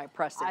spread much. out my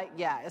pressing.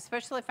 Yeah,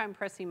 especially if I'm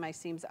pressing my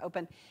seams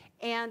open.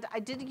 And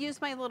I did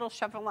use my little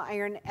shovel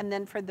iron, and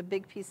then for the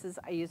big pieces,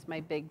 I used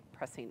my big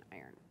pressing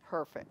iron.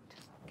 Perfect.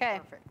 Okay,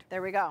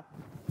 there we go.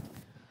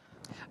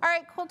 All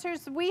right,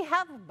 quilters, we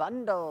have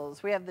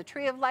bundles. We have the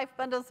Tree of Life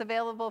bundles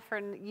available for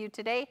you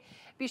today.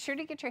 Be sure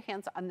to get your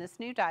hands on this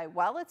new die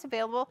while it's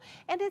available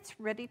and it's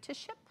ready to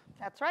ship.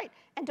 That's right.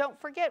 And don't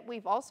forget,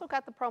 we've also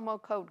got the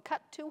promo code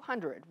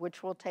CUT200,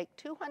 which will take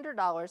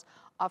 $200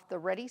 off the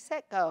Ready,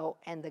 Set, Go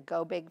and the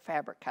Go Big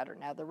fabric cutter.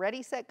 Now, the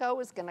Ready, Set, Go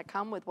is going to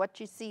come with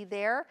what you see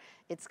there.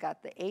 It's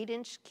got the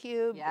 8-inch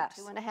cube, the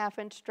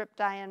 2.5-inch strip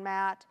die and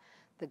mat,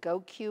 the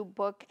Go Cube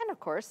book, and of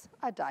course,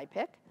 a die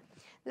pick.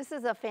 This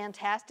is a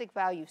fantastic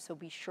value, so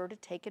be sure to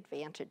take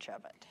advantage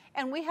of it.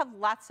 And we have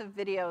lots of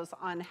videos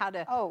on how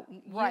to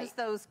use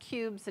those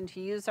cubes and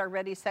to use our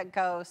Ready, Set,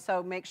 Go.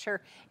 So make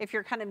sure if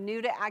you're kind of new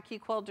to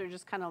AccuQuilt or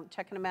just kind of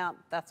checking them out,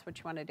 that's what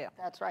you want to do.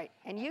 That's right.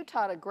 And you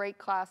taught a great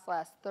class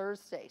last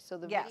Thursday, so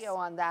the video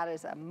on that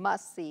is a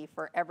must-see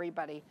for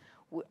everybody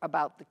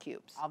about the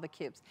cubes. All the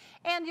cubes.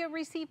 And you'll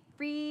receive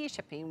free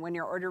shipping when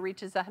your order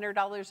reaches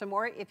 $100 or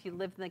more if you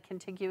live in the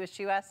contiguous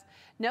U.S.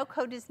 No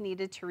code is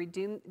needed to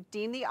redeem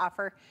the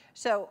offer.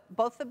 So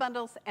both the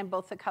bundles and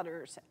both the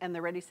cutters and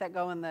the Ready, Set,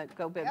 Go and the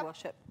Go Big will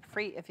ship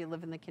free if you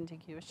live in the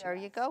contiguous U.S. There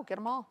you go. Get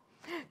them all.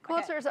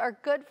 Quilters, our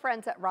good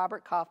friends at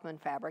Robert Kaufman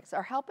Fabrics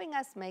are helping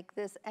us make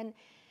this an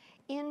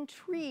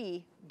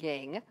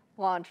intriguing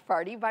launch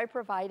party by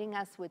providing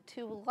us with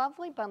 2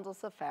 lovely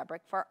bundles of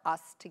fabric for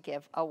us to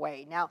give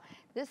away. Now,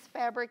 this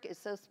fabric is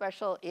so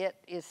special, it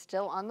is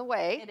still on the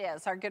way. It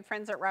is. Our good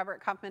friends at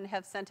Robert Kaufman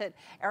have sent it.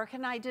 Erica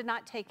and I did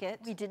not take it.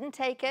 We didn't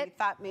take it. We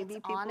thought maybe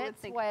it's people on would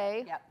its think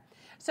way. Yep.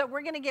 So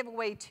we're going to give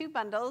away 2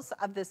 bundles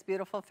of this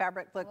beautiful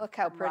fabric book. Look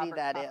how from pretty Robert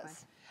that Kaufman.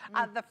 is.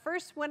 The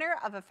first winner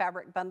of a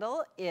fabric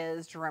bundle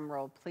is,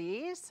 drumroll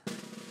please,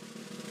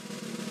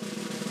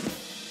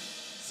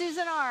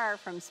 Susan R.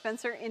 from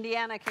Spencer,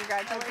 Indiana.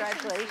 Congratulations.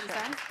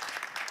 Congratulations.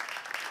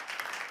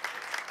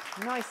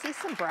 You know, I see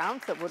some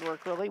browns that would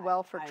work really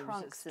well for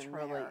trunks in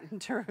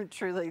there.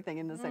 Truly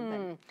thinking the same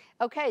thing.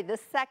 Okay, the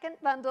second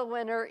bundle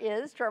winner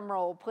is, drum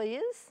roll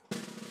please,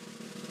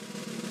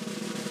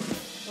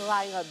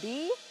 Lila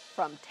B.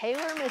 from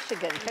Taylor,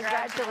 Michigan.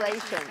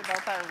 Congratulations. To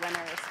both our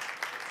winners.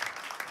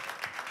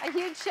 A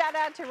huge shout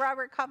out to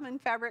Robert Kaufman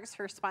Fabrics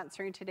for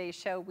sponsoring today's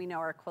show. We know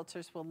our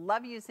quilters will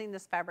love using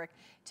this fabric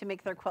to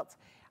make their quilts.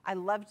 I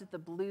loved the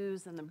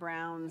blues and the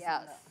browns.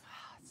 Yes.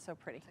 It's so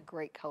pretty. It's a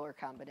great color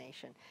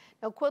combination.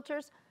 Now,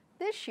 quilters,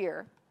 this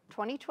year,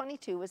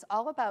 2022, is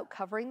all about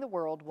covering the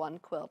world one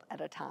quilt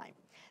at a time.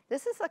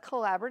 This is a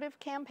collaborative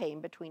campaign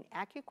between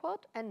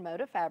AccuQuilt and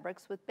Moda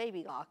Fabrics with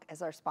Baby Lock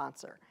as our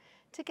sponsor.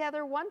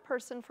 Together, one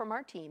person from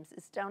our teams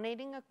is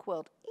donating a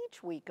quilt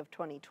each week of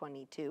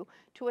 2022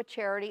 to a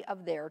charity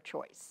of their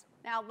choice.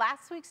 Now,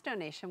 last week's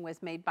donation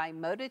was made by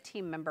Moda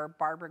team member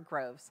Barbara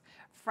Groves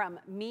from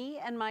Me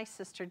and My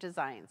Sister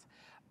Designs.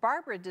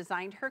 Barbara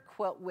designed her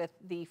quilt with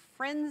the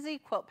Frenzy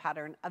quilt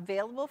pattern,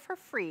 available for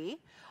free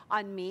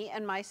on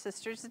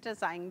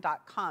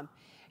meandmysistersdesign.com.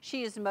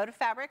 She used Moda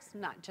fabrics,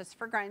 not just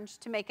for grunge,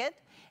 to make it,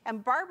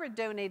 and Barbara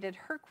donated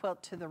her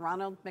quilt to the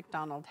Ronald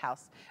McDonald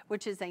House,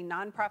 which is a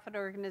nonprofit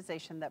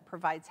organization that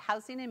provides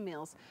housing and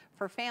meals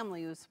for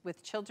families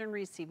with children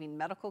receiving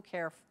medical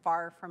care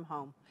far from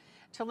home.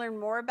 To learn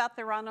more about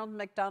the Ronald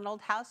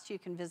McDonald House, you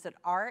can visit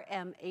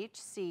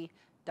rmhc.org.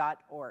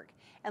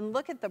 And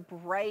look at the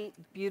bright,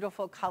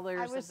 beautiful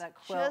colors of that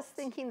quilt. I was just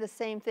thinking the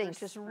same thing,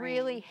 just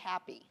really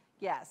happy.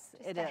 Yes,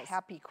 it is. A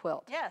happy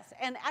quilt. Yes,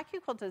 and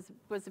AccuQuilt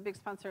was a big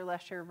sponsor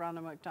last year of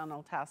Ronald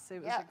McDonald House.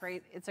 It was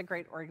it's a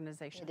great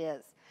organization. It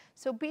is.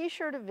 So be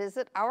sure to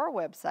visit our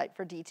website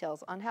for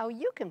details on how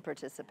you can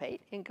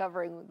participate in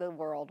covering the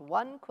world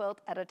one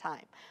quilt at a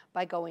time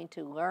by going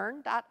to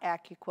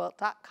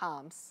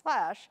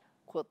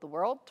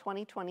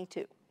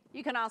learn.accuquilt.com/quilttheworld2022.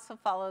 You can also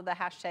follow the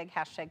hashtag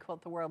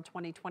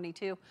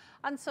 #QuiltTheWorld2022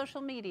 on social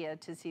media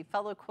to see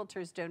fellow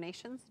quilters'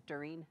 donations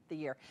during the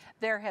year.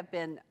 There have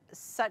been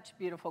such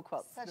beautiful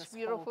quilts. Such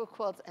beautiful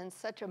quilts and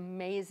such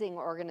amazing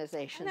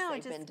organizations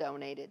they've been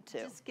donated to.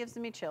 It just gives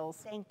me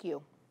chills. Thank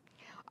you.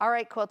 All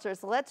right,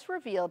 quilters, let's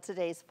reveal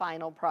today's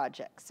final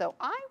project. So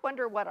I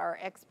wonder what our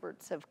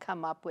experts have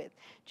come up with.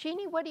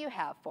 Jeannie, what do you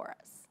have for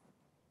us?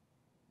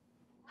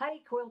 Hi,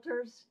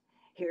 quilters.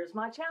 Here's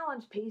my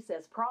challenge piece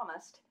as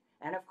promised.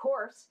 And of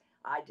course,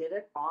 I did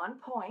it on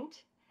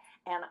point,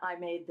 and I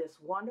made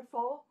this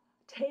wonderful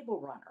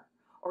table runner,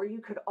 or you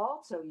could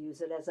also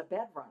use it as a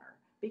bed runner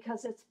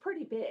because it's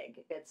pretty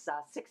big. It's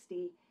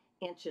 60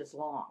 inches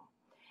long.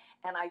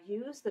 And I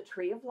used the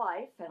Tree of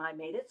Life, and I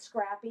made it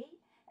scrappy,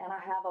 and I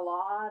have a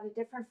lot of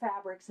different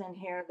fabrics in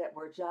here that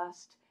were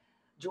just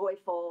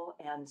joyful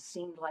and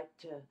seemed like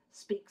to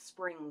speak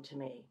spring to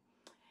me.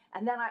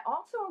 And then I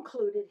also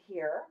included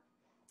here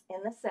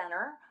in the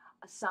center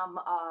some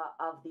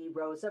of the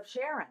Rose of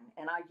Sharon,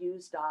 and I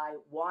used die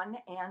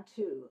 1 and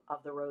 2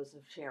 of the Rose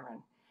of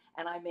Sharon,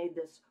 and I made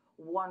this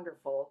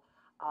wonderful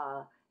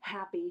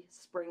happy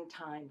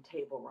springtime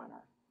table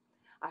runner.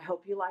 I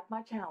hope you like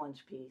my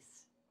challenge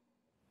piece.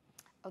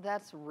 Oh,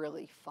 that's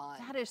really fun.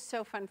 That is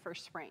so fun for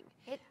spring.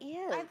 It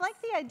is. I like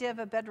the idea of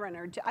a bed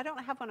runner. I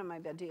don't have one on my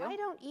bed, do you? I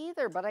don't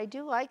either, but I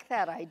do like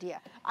that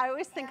idea. I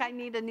always think I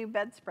need a new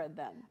bedspread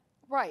then.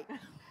 Right.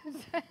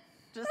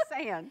 Just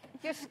saying.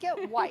 Just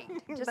get white.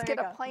 Just get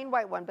a plain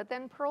white one, but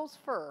then Pearl's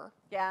fur.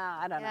 Yeah,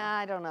 I don't know. Yeah,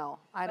 I don't know.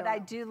 But I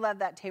do love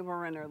that table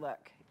runner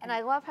look. And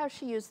I love how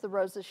she used the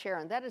Rose of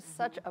Sharon. That is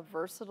such a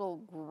versatile,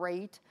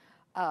 great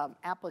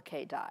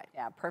applique die.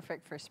 Yeah,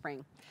 perfect for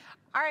spring.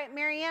 All right,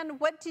 Marianne,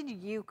 what did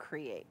you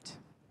create?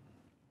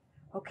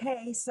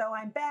 Okay, so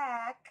I'm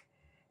back,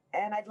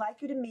 and I'd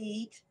like you to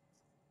meet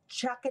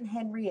Chuck and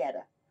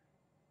Henrietta.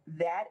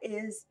 That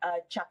is,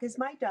 Chuck is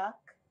my duck,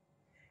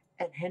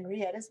 and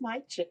Henrietta's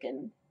my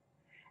chicken,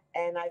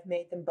 and I've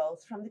made them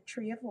both from the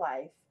Tree of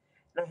Life,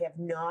 and I have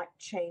not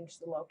changed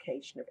the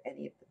location of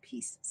any of the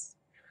pieces.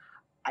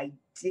 I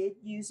did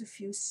use a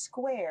few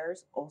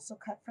squares, also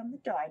cut from the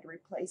die, to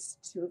replace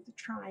 2 of the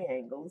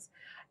triangles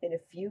in a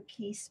few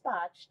key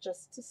spots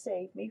just to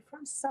save me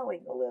from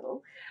sewing a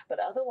little.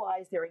 But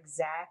otherwise, they're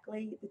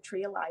exactly the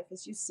Tree of Life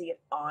as you see it,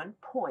 on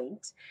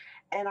point.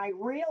 And I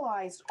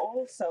realized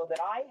also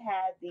that I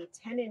had the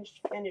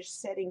 10-inch finish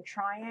setting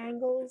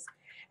triangles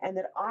and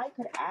that I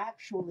could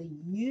actually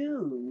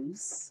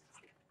use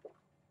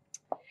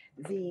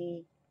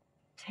the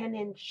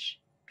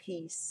 10-inch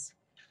piece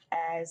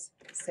as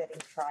setting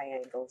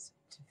triangles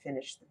to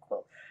finish the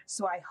quilt.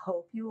 So I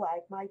hope you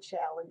like my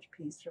challenge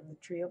piece from the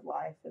Tree of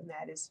Life, and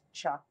that is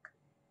Chuck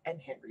and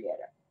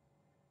Henrietta.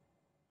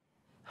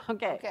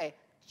 Okay. Okay.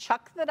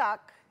 Chuck the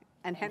duck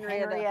and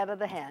Henrietta. Henrietta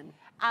the hen.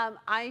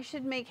 I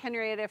should make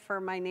Henrietta for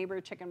my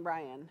neighbor Chicken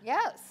Brian.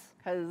 Yes.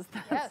 because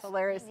that's Yes,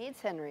 hilarious. he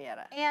needs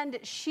Henrietta. And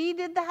she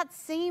did that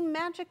same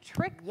magic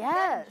trick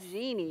Yes. that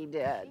Jeannie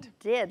did.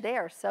 Did. They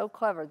are so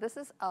clever. This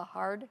is a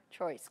hard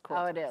choice, Quilters.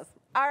 Oh, it is.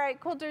 All right,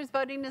 Quilters,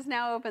 voting is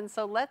now open,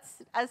 so let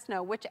us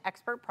know which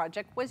expert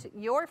project was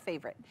your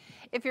favorite.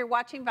 If you're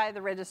watching via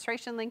the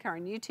registration link or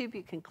on YouTube,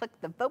 you can click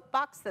the vote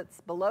box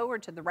that's below or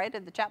to the right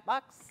of the chat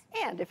box.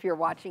 And if you're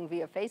watching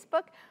via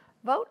Facebook,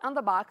 vote on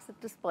the box that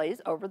displays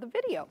over the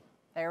video.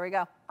 There we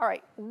go. All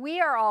right,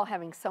 we are all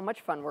having so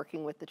much fun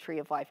working with the Tree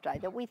of Life die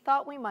that we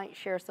thought we might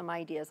share some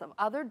ideas of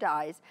other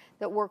dies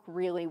that work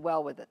really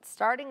well with it,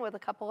 starting with a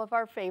couple of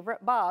our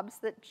favorite bobs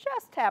that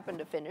just happen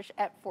to finish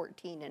at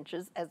 14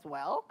 inches as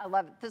well. I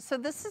love it. So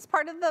this is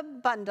part of the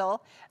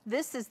bundle.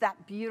 This is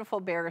that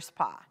beautiful bear's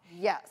paw.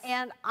 Yes.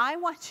 And I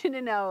want you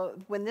to know,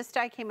 when this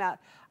die came out,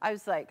 I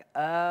was like,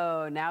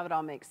 oh, now it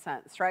all makes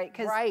sense, right?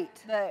 Because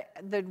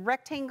the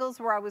rectangles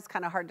were always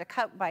kind of hard to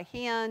cut by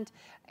hand,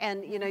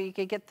 and you know, you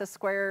could get the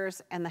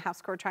squares and the half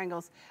square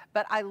triangles,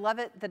 but I love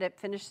it that it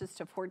finishes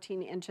to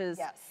 14 inches.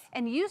 Yes.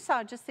 And you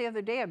saw just the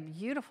other day a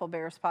beautiful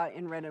bear's paw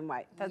in red and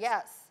white.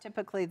 That's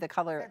typically the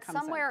color it comes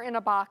somewhere in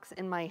a box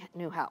in my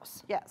new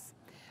house. Yes.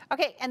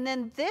 Okay, and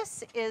then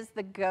this is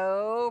the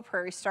Go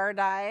Prairie Star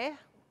die.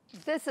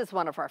 This is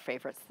one of our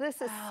favorites.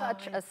 This is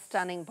such a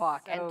stunning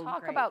block. so And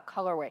talk great. about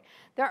colorway.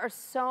 There are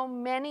so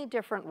many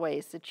different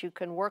ways that you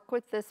can work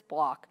with this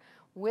block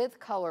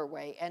with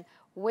colorway. And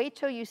wait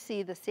till you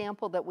see the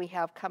sample that we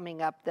have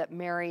coming up that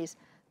marries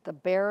the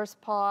bear's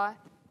paw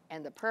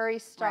and the prairie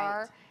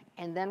star. Right.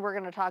 And then we're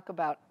going to talk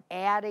about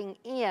adding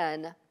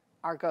in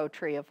our Go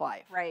Tree of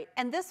Life. Right,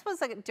 and this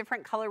was a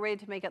different colorway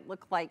to make it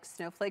look like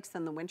snowflakes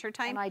in the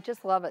wintertime. And I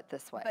just love it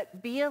this way.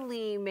 But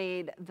BLE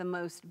made the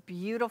most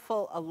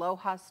beautiful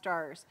aloha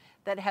stars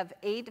that have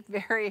 8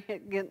 very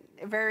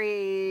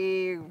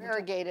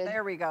variegated.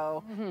 There we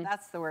go.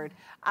 That's the word.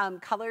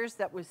 Colors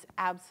that was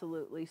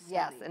absolutely stunning.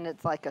 Yes, and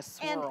it's like a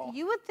swirl. And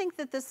you would think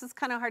that this is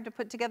kind of hard to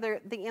put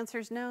together. The answer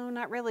is no,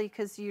 not really,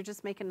 because you're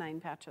just making 9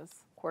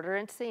 patches. 1/4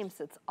 inch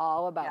seams. It's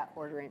all about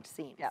 1/4 inch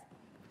seams. Yep.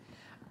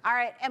 All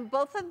right, and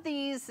both of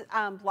these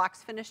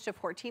blocks finish to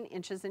 14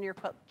 inches in your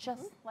quilt,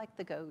 just like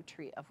the Go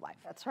Tree of Life.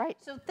 That's right.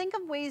 So think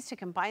of ways to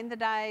combine the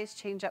dies,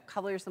 change up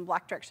colors and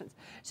block directions.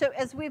 So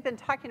as we've been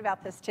talking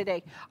about this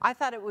today, I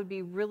thought it would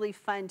be really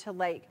fun to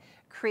like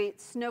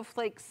create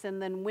snowflakes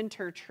and then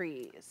winter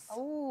trees.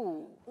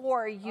 Oh.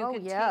 Or you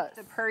could take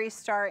the prairie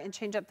star and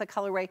change up the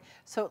colorway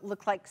so it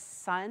looked like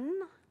sun.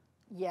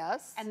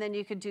 Yes. And then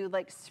you could do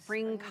like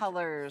spring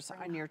colors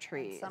on your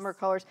trees. Summer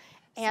colors.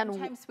 And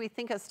sometimes we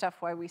think of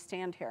stuff while we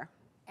stand here.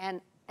 And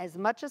as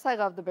much as I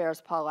love the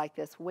bear's paw like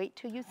this, wait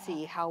till you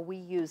see how we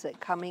use it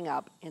coming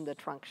up in the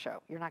trunk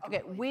show. You're not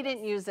going to we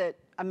didn't use it.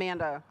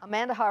 Amanda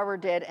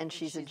Harvard did, and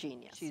she's a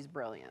genius. She's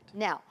brilliant.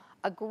 Now,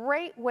 a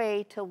great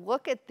way to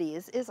look at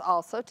these is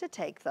also to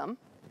take them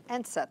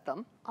and set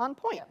them on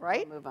point,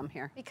 right? Move them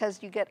here.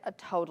 Because you get a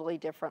totally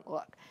different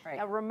look. Right.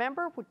 Now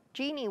remember what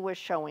Jeannie was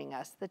showing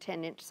us, the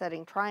 10-inch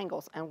setting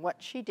triangles and what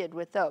she did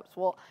with those.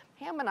 Well,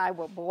 Pam and I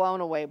were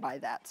blown away by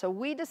that. So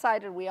we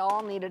decided we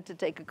all needed to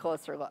take a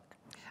closer look.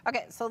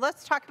 Okay, so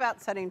let's talk about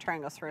setting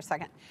triangles for a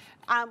second.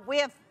 We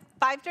have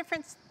 5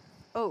 different,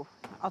 oh,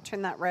 I'll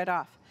turn that right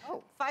off.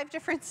 Oh. 5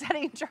 different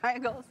setting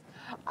triangles.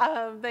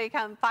 They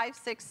come 5,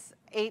 6,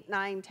 8,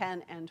 9,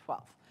 10, and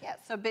 12. Yes.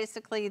 So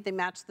basically they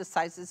match the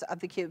sizes of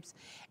the cubes.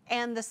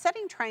 And the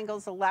setting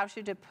triangles allows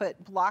you to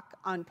put block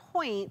on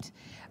point,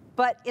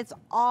 but it's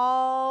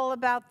all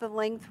about the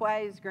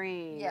lengthwise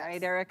grain,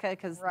 right, Erica?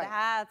 Because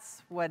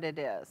that's what it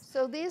is.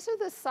 So these are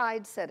the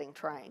side setting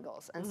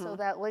triangles. And so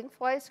that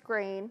lengthwise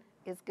grain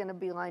is going to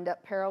be lined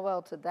up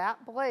parallel to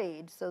that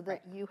blade so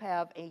that you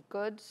have a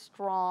good,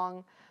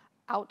 strong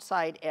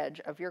outside edge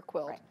of your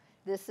quilt.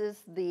 This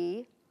is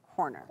the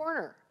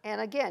corner.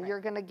 And again,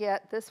 you're going to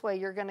get, this way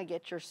you're going to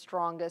get your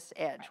strongest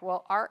edge.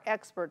 Well, our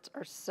experts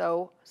are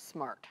so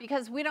smart.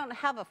 Because we don't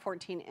have a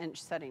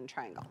 14-inch setting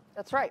triangle.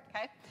 That's right.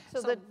 Okay,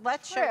 So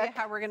let's show you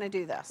how we're going to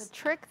do this. The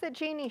trick that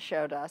Jeannie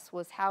showed us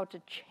was how to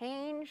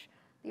change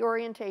the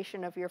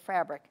orientation of your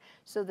fabric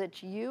so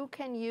that you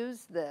can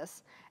use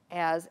this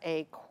as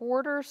a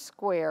 1/4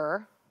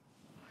 square,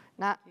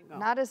 not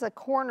as a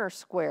corner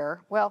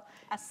square. Well,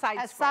 a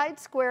side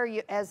square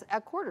as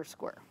a 1/4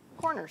 square.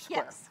 Corner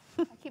square. Yes.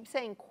 I keep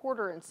saying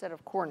 1/4 instead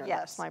of corner.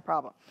 That's my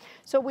problem.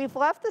 So we've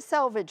left the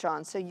selvage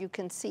on so you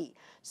can see.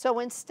 So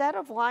instead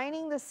of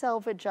lining the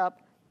selvage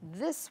up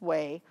this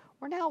way,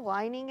 we're now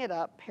lining it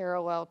up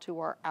parallel to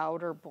our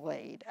outer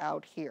blade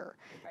out here.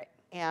 Right.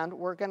 And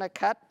we're going to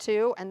cut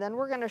 2, and then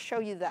we're going to show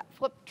you that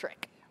flip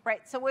trick.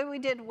 Right, so what we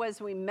did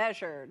was we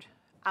measured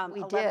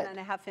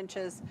 11.5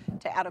 inches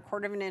to add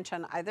 1/4 inch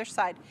on either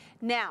side.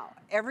 Now,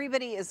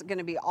 everybody is going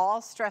to be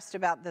all stressed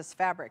about this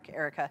fabric,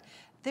 Erica.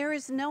 There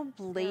is no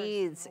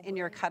blades in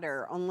your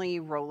cutter, only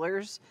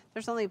rollers.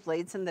 There's only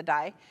blades in the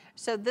die.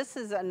 So this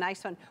is a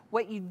nice one.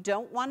 What you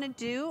don't want to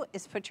do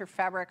is put your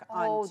fabric on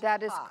top. Oh,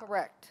 that is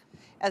correct.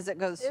 as it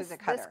goes through the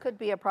cutter. This could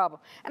be a problem.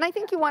 And I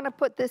think you want to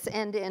put this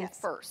end in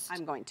first.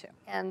 I'm going to.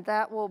 And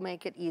that will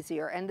make it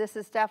easier. And this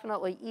is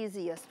definitely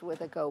easiest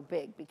with a Go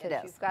Big because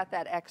you've got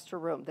that extra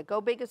room. The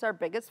Go Big is our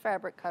biggest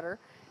fabric cutter.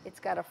 It's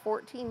got a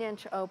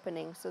 14-inch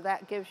opening, so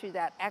that gives you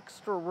that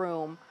extra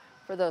room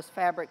for those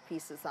fabric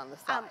pieces on the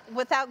side.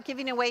 Without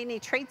giving away any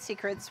trade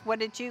secrets, what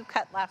did you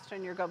cut last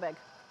on your Go Big?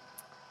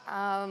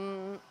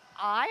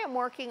 I am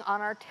working on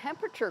our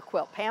temperature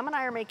quilt. Pam and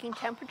I are making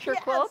temperature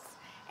quilts.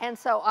 And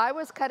so I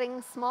was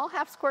cutting small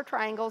half-square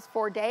triangles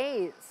for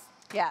days.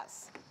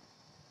 Yes.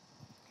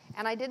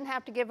 And I didn't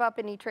have to give up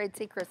any trade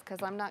secrets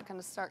because I'm not going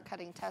to start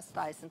cutting test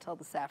dies until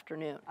this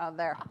afternoon. Oh,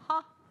 there.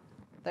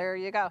 There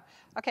you go.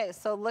 Okay,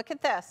 so look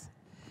at this.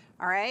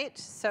 All right,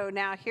 so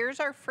now here's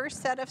our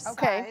first set of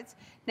sides.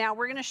 Now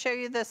we're going to show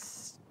you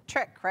this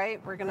trick, right?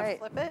 We're going to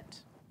flip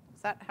it.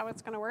 Is that how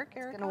it's going to work,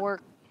 Erica? It's going to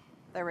work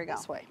there we go.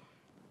 This way.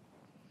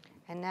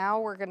 And now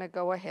we're going to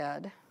go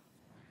ahead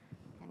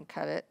and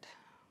cut it.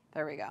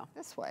 There we go.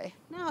 This way.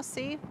 Now,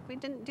 see, we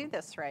didn't do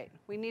this right.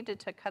 We needed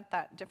to cut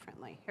that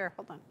differently. Here,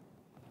 hold on.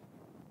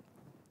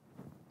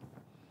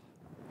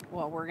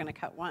 Well, we're going to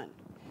cut one.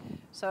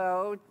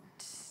 So,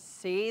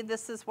 see,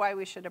 this is why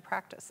we should have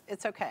practiced.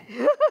 It's okay.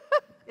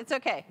 It's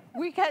okay.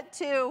 We cut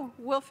two.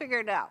 We'll figure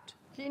it out.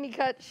 Jeannie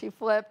cut, she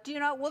flipped. Do you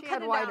know, we'll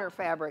cut it wider out.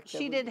 fabric.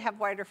 She did have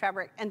wider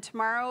fabric. And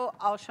tomorrow,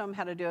 I'll show them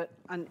how to do it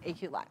on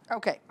AccuQuilt.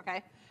 Okay.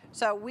 Okay?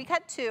 So, we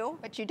cut two.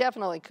 But you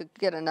definitely could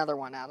get another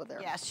one out of there.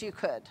 Yes, you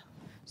could.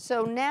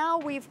 So now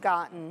we've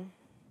gotten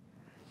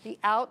the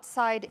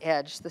outside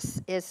edge.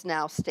 This is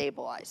now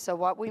stabilized. So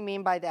what we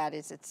mean by that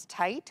is it's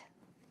tight,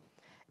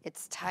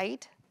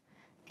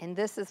 and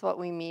this is what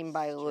we mean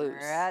by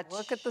loose.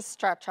 Look at the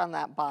stretch on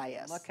that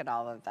bias. Look at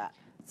all of that.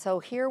 So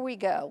here we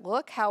go.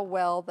 Look how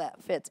well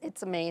that fits.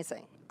 It's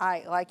amazing.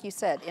 Like you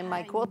said, in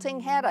my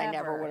quilting head, I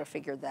never would have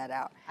figured that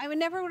out. I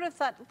would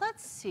thought,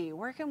 let's see,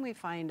 where can we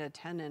find a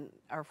 10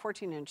 or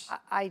 14 inch?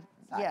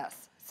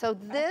 Yes. So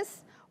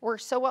this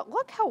works so well.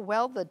 Look how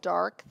well the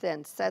dark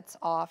then sets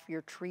off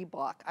your tree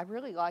block. I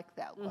really like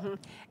that look.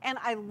 And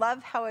I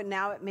love how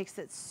now it makes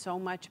it so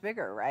much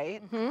bigger,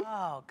 right?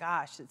 Oh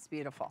gosh, it's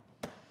beautiful.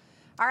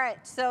 All right,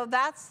 so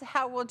that's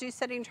how we'll do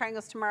setting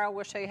triangles tomorrow.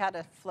 We'll show you how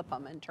to flip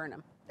them and turn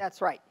them. That's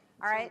right.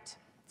 All right,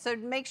 so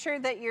make sure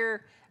that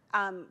you're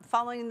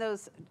following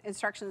those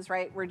instructions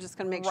right. We're just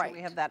gonna make sure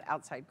we have that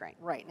outside grain.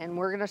 Right, and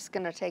we're just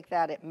gonna take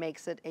that, it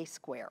makes it a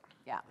square.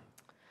 Yeah.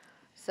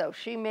 So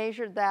she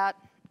measured that.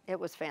 It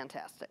was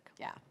fantastic.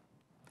 Yeah.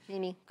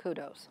 Jeannie,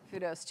 kudos.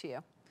 Kudos to you.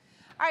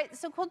 All right,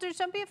 so quilters,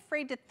 don't be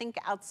afraid to think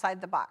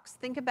outside the box.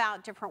 Think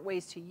about different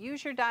ways to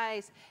use your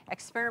dies,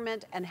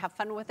 experiment, and have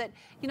fun with it.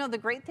 You know, the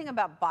great thing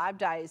about bob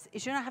dies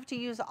is you don't have to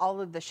use all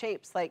of the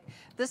shapes. Like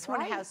this one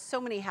has so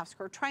many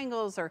half-square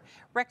triangles or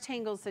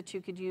rectangles that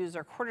you could use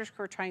or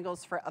quarter-square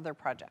triangles for other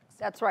projects.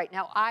 That's right.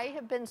 Now, I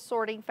have been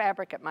sorting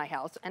fabric at my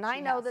house, and I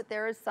know that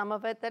there is some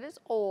of it that is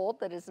old,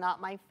 that is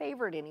not my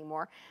favorite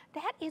anymore.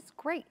 That is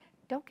great.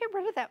 Don't get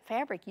rid of that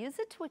fabric. Use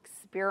it to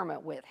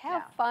experiment with.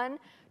 Have fun.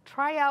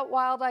 Try out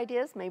wild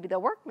ideas. Maybe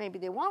they'll work, maybe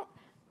they won't.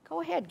 Go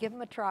ahead, give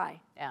them a try.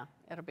 Yeah,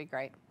 it'll be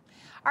great.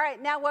 All right,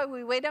 now while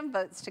we wait on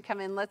votes to come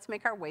in, let's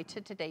make our way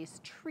to today's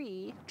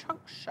tree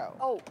trunk show.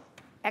 Oh,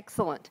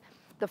 excellent.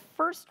 The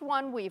first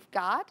one we've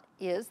got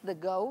is the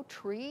Go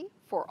Tree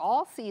for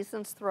All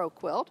Seasons Throw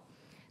Quilt.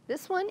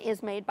 This one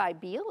is made by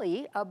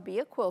Lee of Be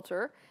a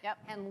Quilter. Yep.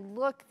 And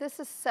look, this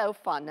is so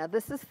fun. Now,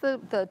 this is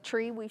the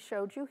tree we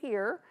showed you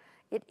here.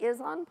 It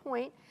is on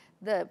point.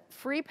 The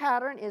free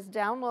pattern is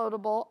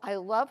downloadable. I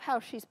love how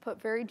she's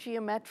put very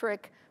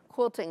geometric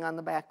quilting on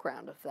the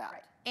background of that.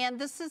 Right. And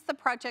this is the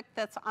project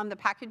that's on the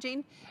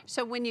packaging.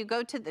 So when you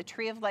go to the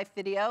Tree of Life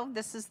video,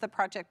 this is the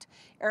project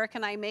Eric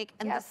and I make,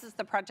 and this is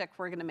the project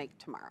we're gonna make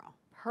tomorrow.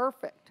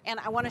 Perfect. And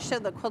I wanna show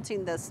the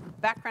quilting, this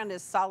background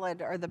is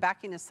solid, or the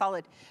backing is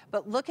solid,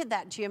 but look at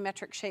that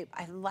geometric shape.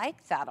 I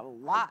like that a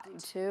lot. I do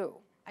too.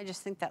 I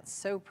just think that's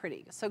so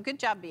pretty. So good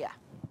job, Bia.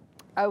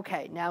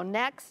 Okay, now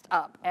next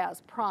up,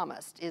 as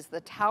promised, is the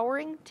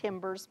Towering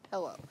Timbers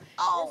Pillow.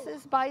 Oh.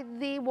 This is by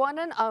the one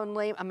and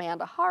only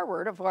Amanda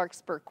Harward of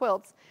Larkspur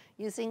Quilts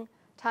using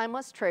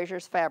Timeless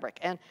Treasures fabric.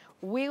 And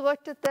we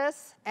looked at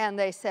this and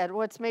they said,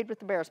 well, it's made with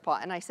the bear's paw.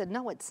 And I said,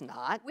 no, it's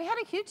not. We had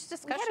a huge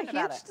discussion about it. We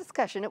had a huge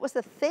discussion. It was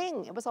a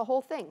thing. It was a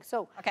whole thing.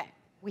 So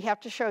we have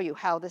to show you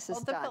how this is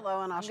done. Hold the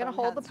pillow and I'm going to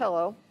hold the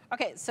pillow.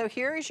 Okay, so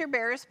here is your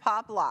bear's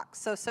paw block.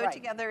 So sew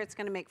together, it's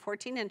going to make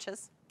 14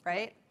 inches,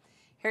 right?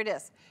 Here it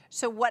is.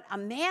 So what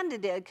Amanda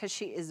did, because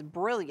she is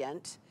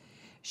brilliant,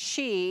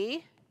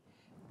 she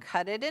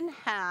cut it in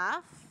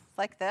half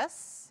like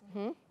this,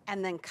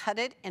 and then cut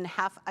it in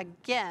half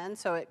again.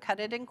 So it cut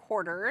it in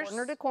quarters.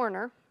 Corner to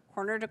corner.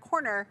 Corner to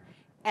corner.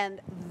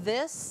 And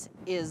this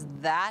is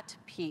that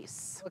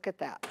piece. Look at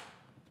that.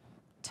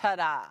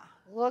 Ta-da.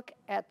 Look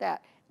at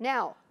that.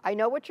 Now, I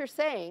know what you're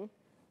saying.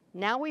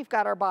 Now we've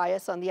got our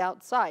bias on the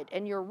outside.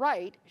 And you're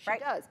right, she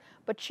does.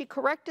 But she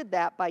corrected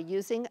that by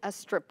using a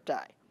strip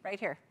die. Right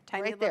here,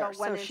 tiny right there. little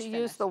 1 inch So she finish.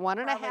 used the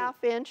 1.5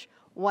 inch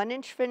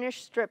 1-inch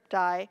finish strip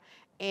die,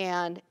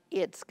 and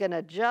it's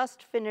gonna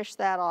just finish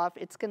that off.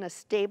 It's gonna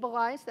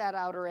stabilize that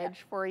outer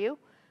edge for you.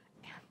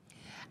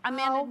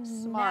 Amanda,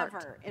 smart.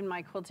 never in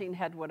my quilting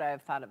head would I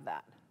have thought of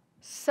that.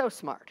 So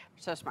smart.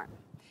 So smart.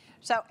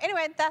 So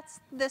anyway, that's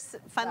this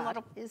fun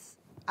little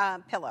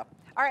pillow.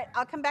 All right,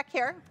 I'll come back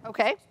here.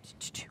 Okay.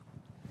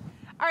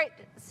 All right,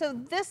 so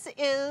this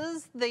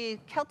is the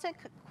Celtic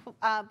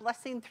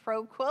Blessing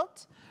Throw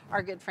Quilt.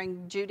 Our good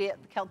friend Judy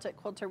at the Celtic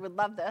Quilter would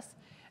love this.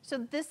 So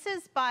this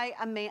is by,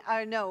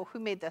 who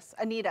made this?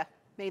 Anita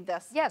made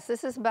this. Yes,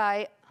 this is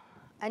by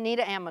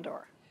Anita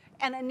Amador.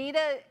 And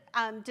Anita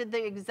did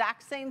the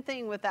exact same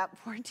thing with that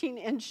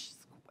 14-inch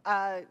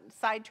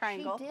side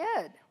triangle. She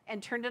did.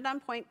 And turned it on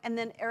point. And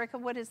then, Erica,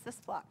 what is this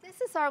block? This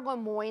is our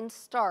Lemoyne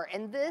Star.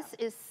 And this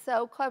is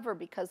so clever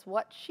because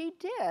what she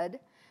did,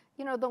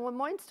 you know, the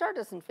Lemoyne Star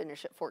doesn't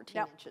finish at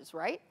 14 inches,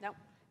 right? Nope.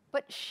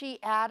 But she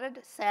added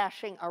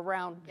sashing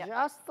around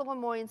just the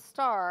Lemoyne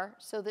Star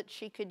so that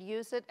she could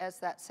use it as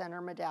that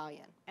center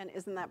medallion. And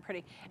isn't that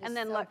pretty? And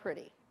then look,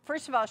 pretty.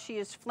 First of all, she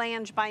used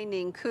flange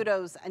binding.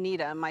 Kudos,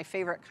 Anita, my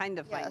favorite kind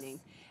of binding.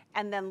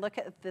 And then look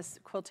at this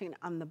quilting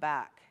on the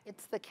back.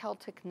 It's the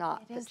Celtic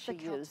knot that she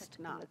used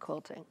in knot. the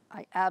quilting.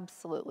 I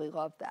absolutely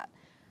love that.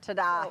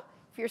 Ta-da. So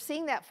if you're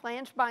seeing that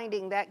flange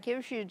binding, that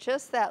gives you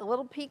just that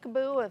little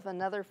peekaboo of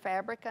another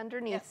fabric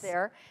underneath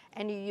there.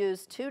 And you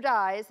use 2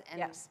 dies,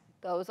 and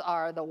those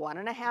are the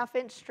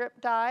 1.5-inch strip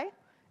die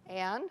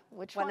and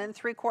which one? 1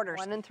 3/4.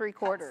 1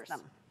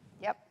 3/4.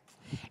 Yep.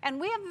 And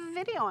we have a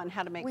video on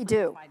how to make We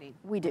do.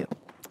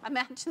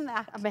 Imagine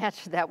that.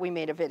 Imagine that, we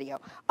made a video.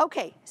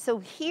 Okay, so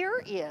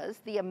here is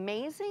the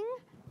amazing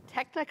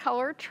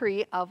Technicolor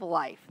Tree of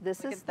Life.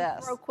 This is the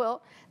throw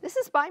quilt. This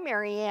is by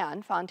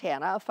Marianne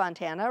Fontana of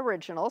Fontana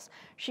Originals.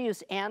 She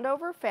used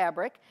Andover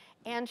fabric,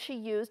 and she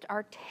used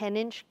our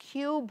 10-inch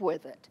cube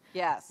with it.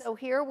 Yes. So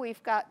here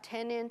we've got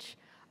 10-inch,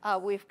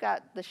 we've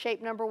got the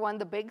shape number 1,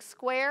 the big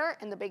square,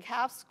 and the big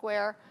half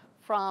square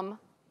from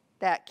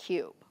that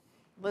cube.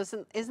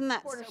 Listen, isn't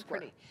that so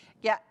pretty?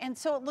 Yeah, and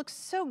so it looks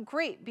so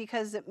great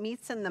because it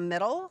meets in the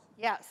middle.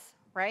 Yes.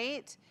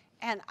 Right?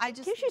 And I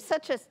just... It gives you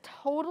such a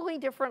totally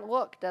different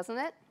look, doesn't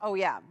it? Oh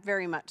yeah,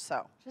 very much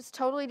so. Just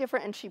totally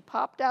different. And she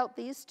popped out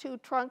these 2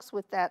 trunks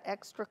with that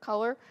extra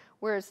color,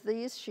 whereas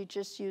these, she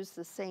just used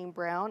the same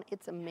brown.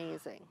 It's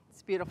amazing.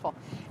 It's beautiful.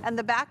 And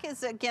the back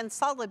is, again,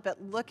 solid, but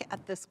look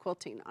at this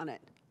quilting on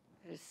it.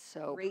 It is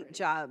so Great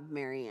job,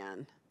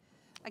 Marianne.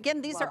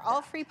 Again, these are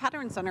all free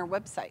patterns on our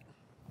website.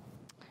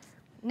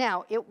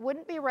 Now, it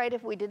wouldn't be right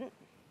if we didn't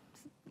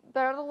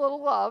spread a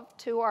little love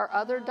to our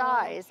other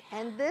dies,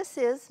 and this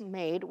is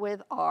made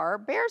with our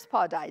Bear's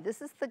Paw die.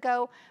 This is the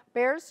Go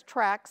Bear's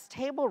Tracks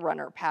Table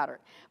Runner pattern.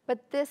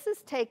 But this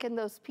is taking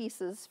those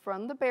pieces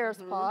from the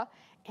Bear's Paw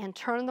and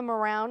turn them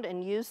around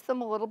and use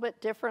them a little bit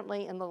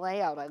differently in the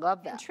layout. I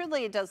love that. And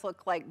truly, it does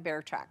look like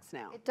bear tracks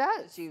now. It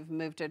does. As you've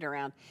moved it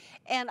around.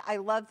 And I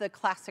love the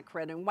classic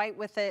red and white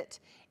with it,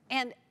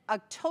 and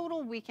a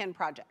total weekend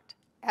project.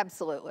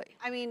 Absolutely.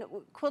 I mean,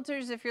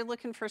 quilters, if you're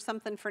looking for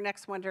something for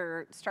next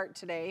winter, start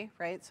today,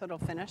 right? So it'll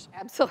finish.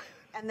 Absolutely.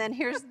 And then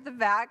here's the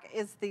back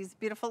is these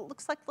beautiful, it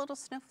looks like little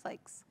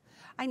snowflakes.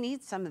 I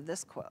need some of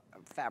this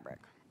fabric.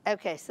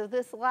 Okay, so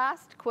this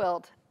last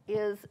quilt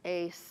is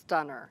a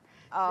stunner.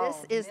 Oh,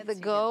 this is the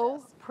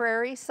Go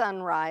Prairie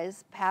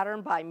Sunrise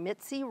pattern by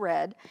Mitzi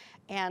Red,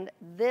 and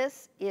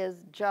this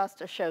is just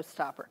a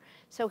showstopper.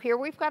 So here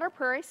we've got our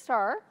Prairie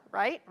Star,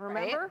 right?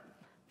 Remember?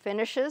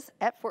 Finishes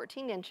at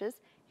 14 inches.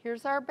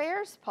 Here's our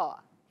Bear's Paw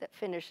that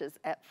finishes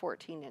at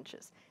 14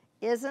 inches.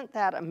 Isn't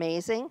that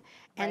amazing?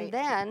 And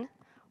then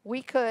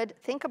we could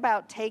think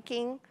about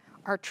taking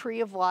our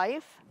Tree of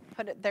Life,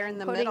 put it there in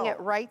the middle. Putting it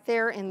right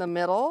there in the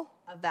middle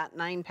of that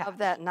 9 patch. Of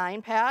that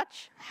 9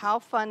 patch. How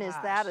fun is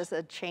that as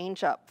a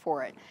change up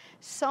for it?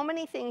 So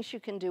many things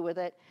you can do with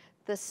it.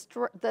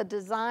 The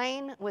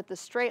design with the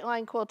straight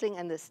line quilting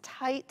and this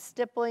tight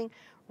stippling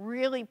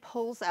really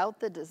pulls out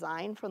the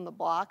design from the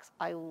blocks.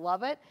 I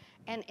love it.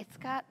 And it's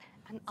got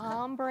an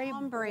ombre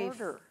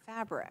border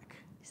fabric.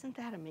 Isn't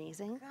that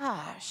amazing?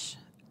 Gosh,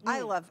 I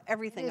love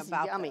everything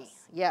about yummy.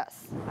 this.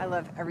 Yes. I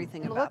love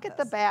everything and about this. Look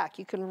at the back.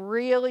 You can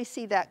really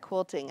see that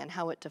quilting and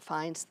how it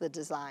defines the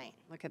design.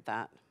 Look at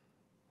that.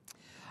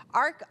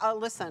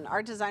 Listen,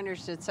 our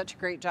designers did such a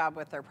great job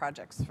with their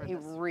projects for this. They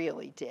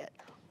really did.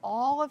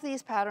 All of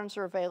these patterns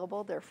are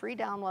available. They're free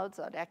downloads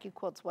on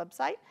AccuQuilt's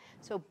website.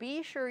 So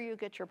be sure you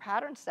get your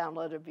patterns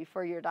downloaded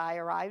before your die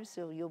arrives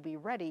so you'll be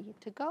ready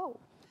to go.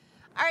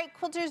 All right,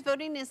 quilters,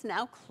 voting is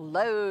now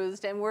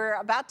closed, and we're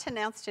about to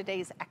announce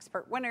today's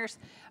expert winner.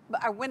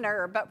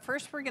 But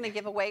first, we're going to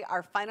give away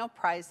our final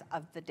prize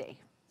of the day.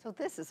 So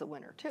this is a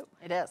winner, too.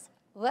 It is.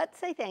 Let's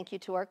say thank you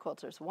to our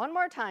quilters one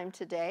more time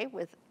today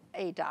with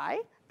a die.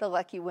 The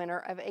lucky winner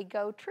of a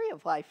Go Tree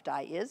of Life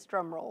die is,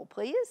 drum roll,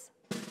 please,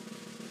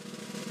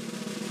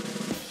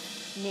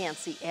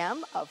 Nancy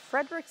M. of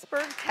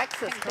Fredericksburg,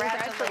 Texas.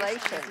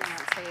 Congratulations.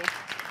 Nancy.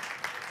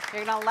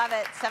 You're going to love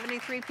it.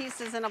 73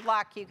 pieces in a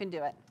block. You can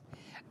do it.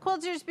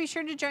 Quilters, be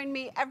sure to join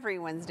me every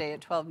Wednesday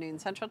at 12 noon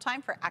Central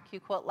Time for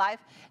AccuQuilt Live.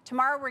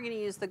 Tomorrow we're going to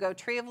use the Go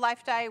Tree of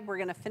Life die. We're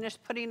going to finish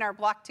putting our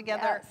block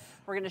together. Yes.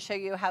 We're going to show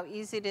you how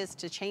easy it is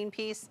to chain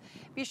piece.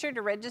 Be sure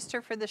to register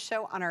for the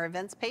show on our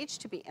events page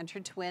to be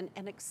entered to win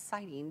an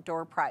exciting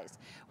door prize.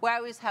 We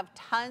always have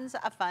tons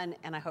of fun,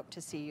 and I hope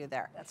to see you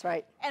there. That's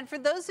right. And for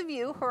those of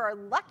you who are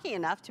lucky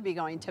enough to be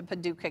going to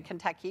Paducah,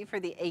 Kentucky for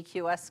the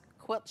AQS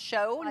Quilt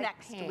Show Like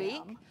next Pam.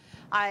 week.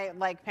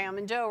 Like Pam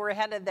and Joe, we're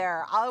headed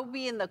there. I'll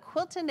be in the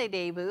Quilt and a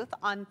Day booth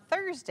on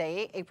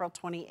Thursday, April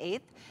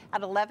 28th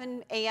at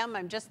 11 a.m.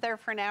 I'm just there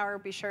for an hour.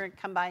 Be sure to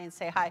come by and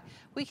say hi.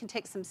 We can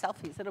take some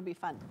selfies. It'll be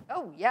fun.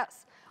 Oh,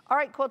 yes. All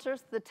right,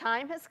 Quilters, the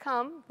time has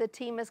come. The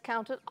team has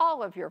counted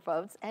all of your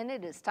votes, and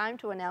it is time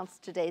to announce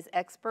today's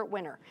expert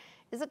winner.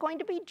 Is it going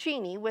to be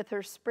Jeannie with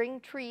her spring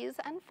trees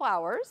and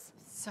flowers?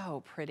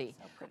 So pretty.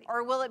 So pretty.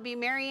 Or will it be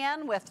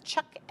Marianne with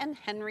Chuck and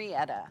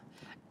Henrietta?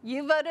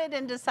 You voted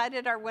and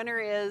decided our winner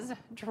is,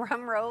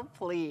 drum roll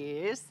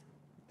please,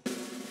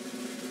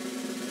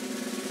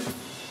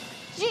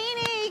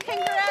 Jeannie,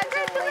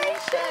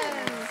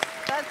 congratulations.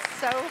 That's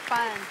so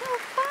fun. So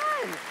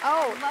fun.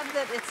 Oh, I love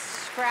that it's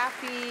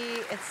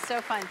scrappy. It's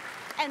so fun.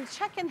 And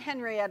Chuck and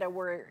Henrietta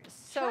were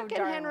so Chuck and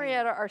darling.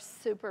 Henrietta are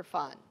super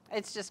fun.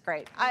 It's just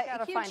great. You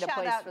gotta huge find a shout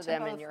place out for to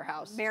them in both your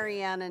house, too.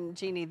 Marianne and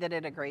Jeannie, they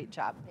did a great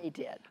job. They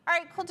did. All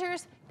right,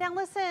 Quilters, now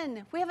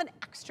listen, we have an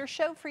extra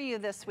show for you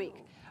this week.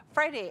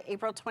 Friday,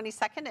 April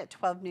 22nd at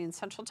 12 noon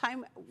Central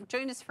Time,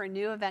 join us for a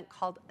new event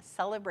called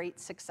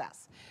Celebrate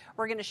Success.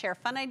 We're going to share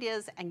fun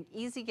ideas and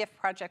easy gift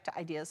project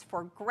ideas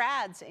for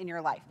grads in your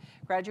life.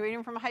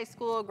 Graduating from high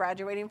school,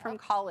 graduating from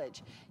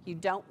college. You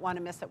don't want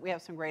to miss it. We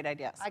have some great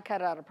ideas. I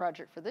cut out a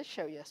project for this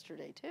show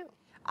yesterday, too.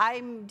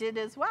 I did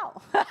as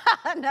well.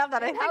 Now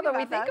that I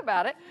think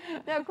about it.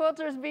 Now,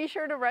 Quilters, be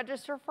sure to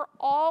register for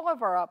all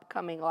of our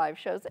upcoming live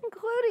shows,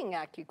 including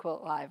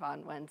AccuQuilt Live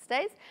on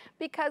Wednesdays,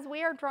 because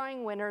we are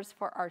drawing winners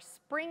for our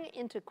Spring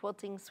into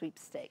Quilting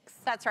sweepstakes.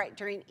 That's right.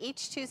 During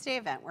each Tuesday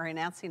event, we're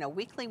announcing a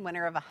weekly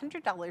winner of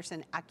 $100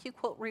 in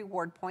AccuQuilt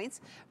reward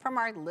points from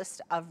our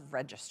list of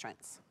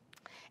registrants.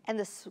 And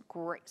the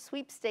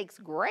sweepstakes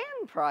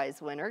grand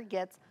prize winner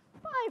gets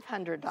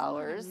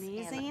 $500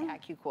 in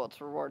AccuQuilt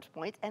rewards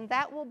points, and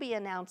that will be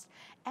announced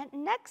at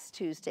next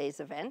Tuesday's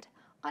event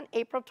on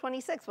April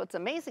 26th. What's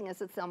amazing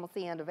is it's almost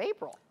the end of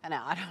April. I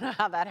know, I don't know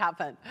how that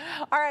happened.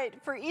 All right,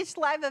 for each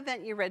live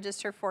event you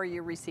register for,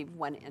 you receive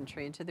one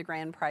entry into the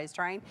grand prize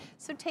drawing,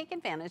 so take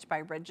advantage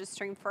by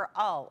registering for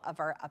all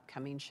of our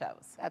upcoming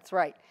shows. That's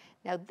right.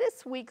 Now,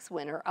 this week's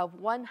winner of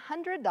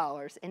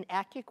 $100 in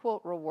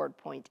AccuQuilt reward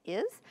point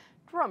is,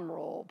 drum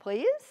roll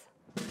please,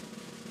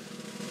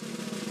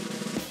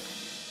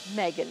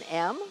 Megan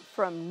M.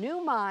 from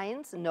New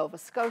Mines, Nova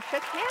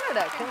Scotia,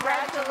 Canada.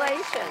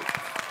 Congratulations.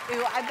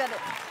 Ooh, I bet it's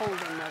cold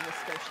in Nova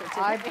Scotia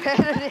today. I bet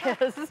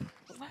it is.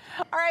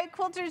 All right,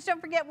 Quilters, don't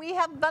forget we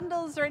have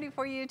bundles ready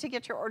for you to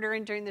get your order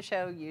in during the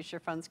show. Use your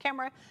phone's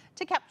camera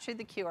to capture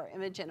the QR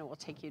image, and it will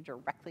take you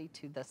directly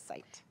to the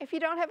site. If you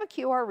don't have a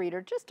QR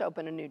reader, just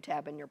open a new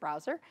tab in your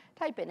browser.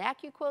 Type in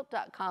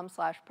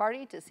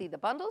AccuQuilt.com/party to see the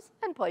bundles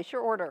and place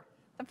your order.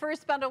 The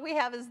first bundle we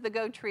have is the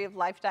Go Tree of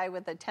Life die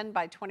with a 10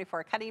 by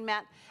 24 cutting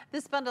mat.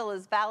 This bundle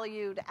is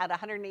valued at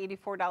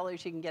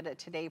 $184. You can get it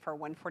today for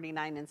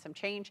 $149 and some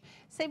change,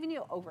 saving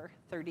you over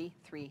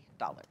 $33.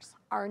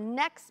 Our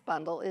next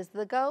bundle is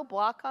the Go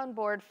Block on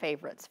Board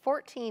Favorites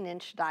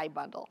 14-inch die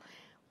bundle.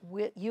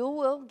 You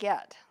will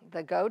get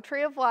the Go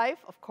Tree of Life,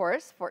 of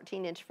course,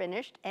 14-inch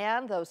finished,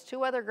 and those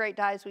two other great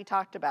dies we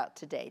talked about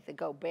today, the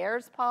Go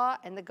Bear's Paw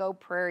and the Go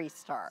Prairie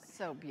Star.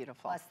 So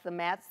beautiful. Plus the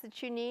mats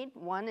that you need,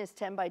 one is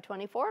 10 by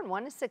 24 and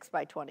one is 6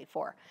 by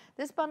 24.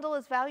 This bundle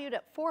is valued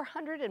at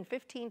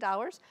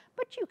 $415,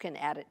 but you can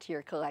add it to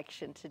your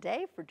collection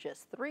today for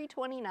just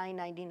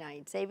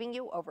 $329.99, saving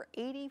you over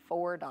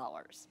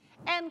 $84.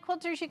 And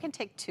Quilters, you can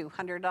take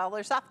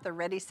 $200 off the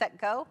Ready,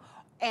 Set, Go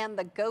and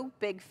the Go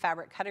Big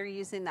fabric cutter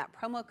using that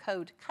promo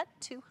code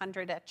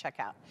CUT200 at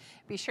checkout.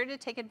 Be sure to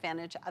take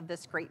advantage of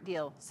this great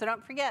deal. So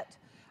don't forget,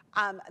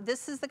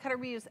 this is the cutter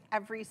we use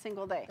every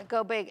single day. The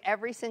Go Big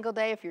every single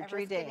day. If you're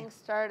Every just day. getting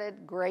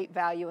started, great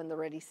value in the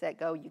Ready, Set,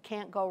 Go. You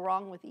can't go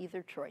wrong with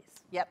either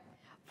choice. Yep.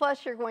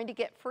 Plus, you're going to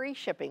get free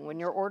shipping when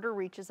your order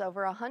reaches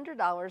over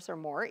 $100 or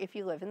more if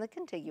you live in the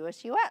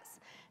contiguous U.S.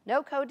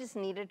 No code is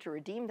needed to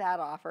redeem that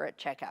offer at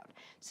checkout.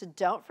 So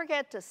don't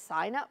forget to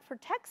sign up for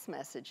text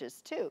messages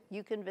too.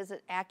 You can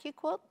visit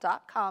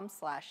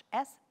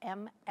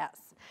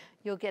AccuQuilt.com/SMS.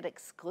 You'll get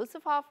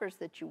exclusive offers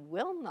that you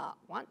will not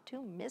want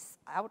to miss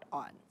out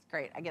on.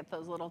 Great, I get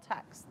those little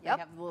texts. Yep. They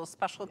have little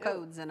special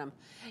codes in them.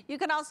 You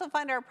can also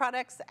find our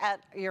products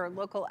at your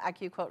local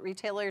AccuQuilt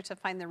retailer. To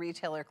find the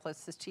retailer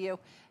closest to you,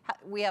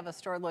 we have a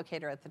store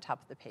locator at the top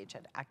of the page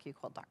at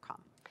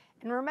AccuQuilt.com.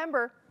 And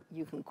remember,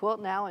 you can quilt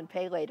now and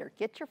pay later.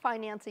 Get your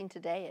financing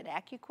today at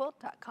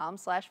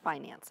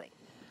AccuQuilt.com/financing.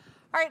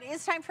 All right,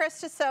 it's time for us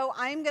to sew.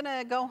 I'm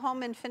gonna go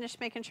home and finish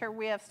making sure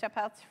we have step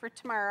outs for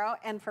tomorrow.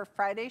 And for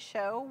Friday's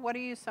show, what are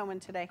you sewing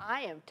today?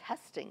 I am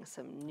testing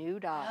some new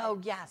dyes. Oh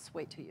yes,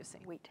 wait till you see.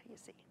 Wait till you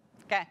see.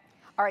 Okay.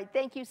 All right,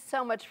 thank you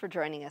so much for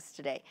joining us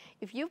today.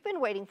 If you've been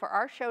waiting for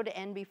our show to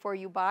end before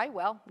you buy,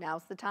 well,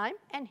 now's the time,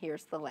 and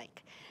here's the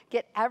link.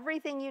 Get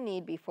everything you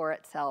need before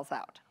it sells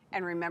out.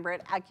 And remember,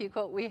 at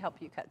AccuQuilt, we help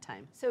you cut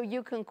time. So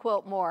you can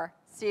quilt more.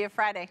 See you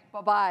Friday.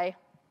 Bye-bye.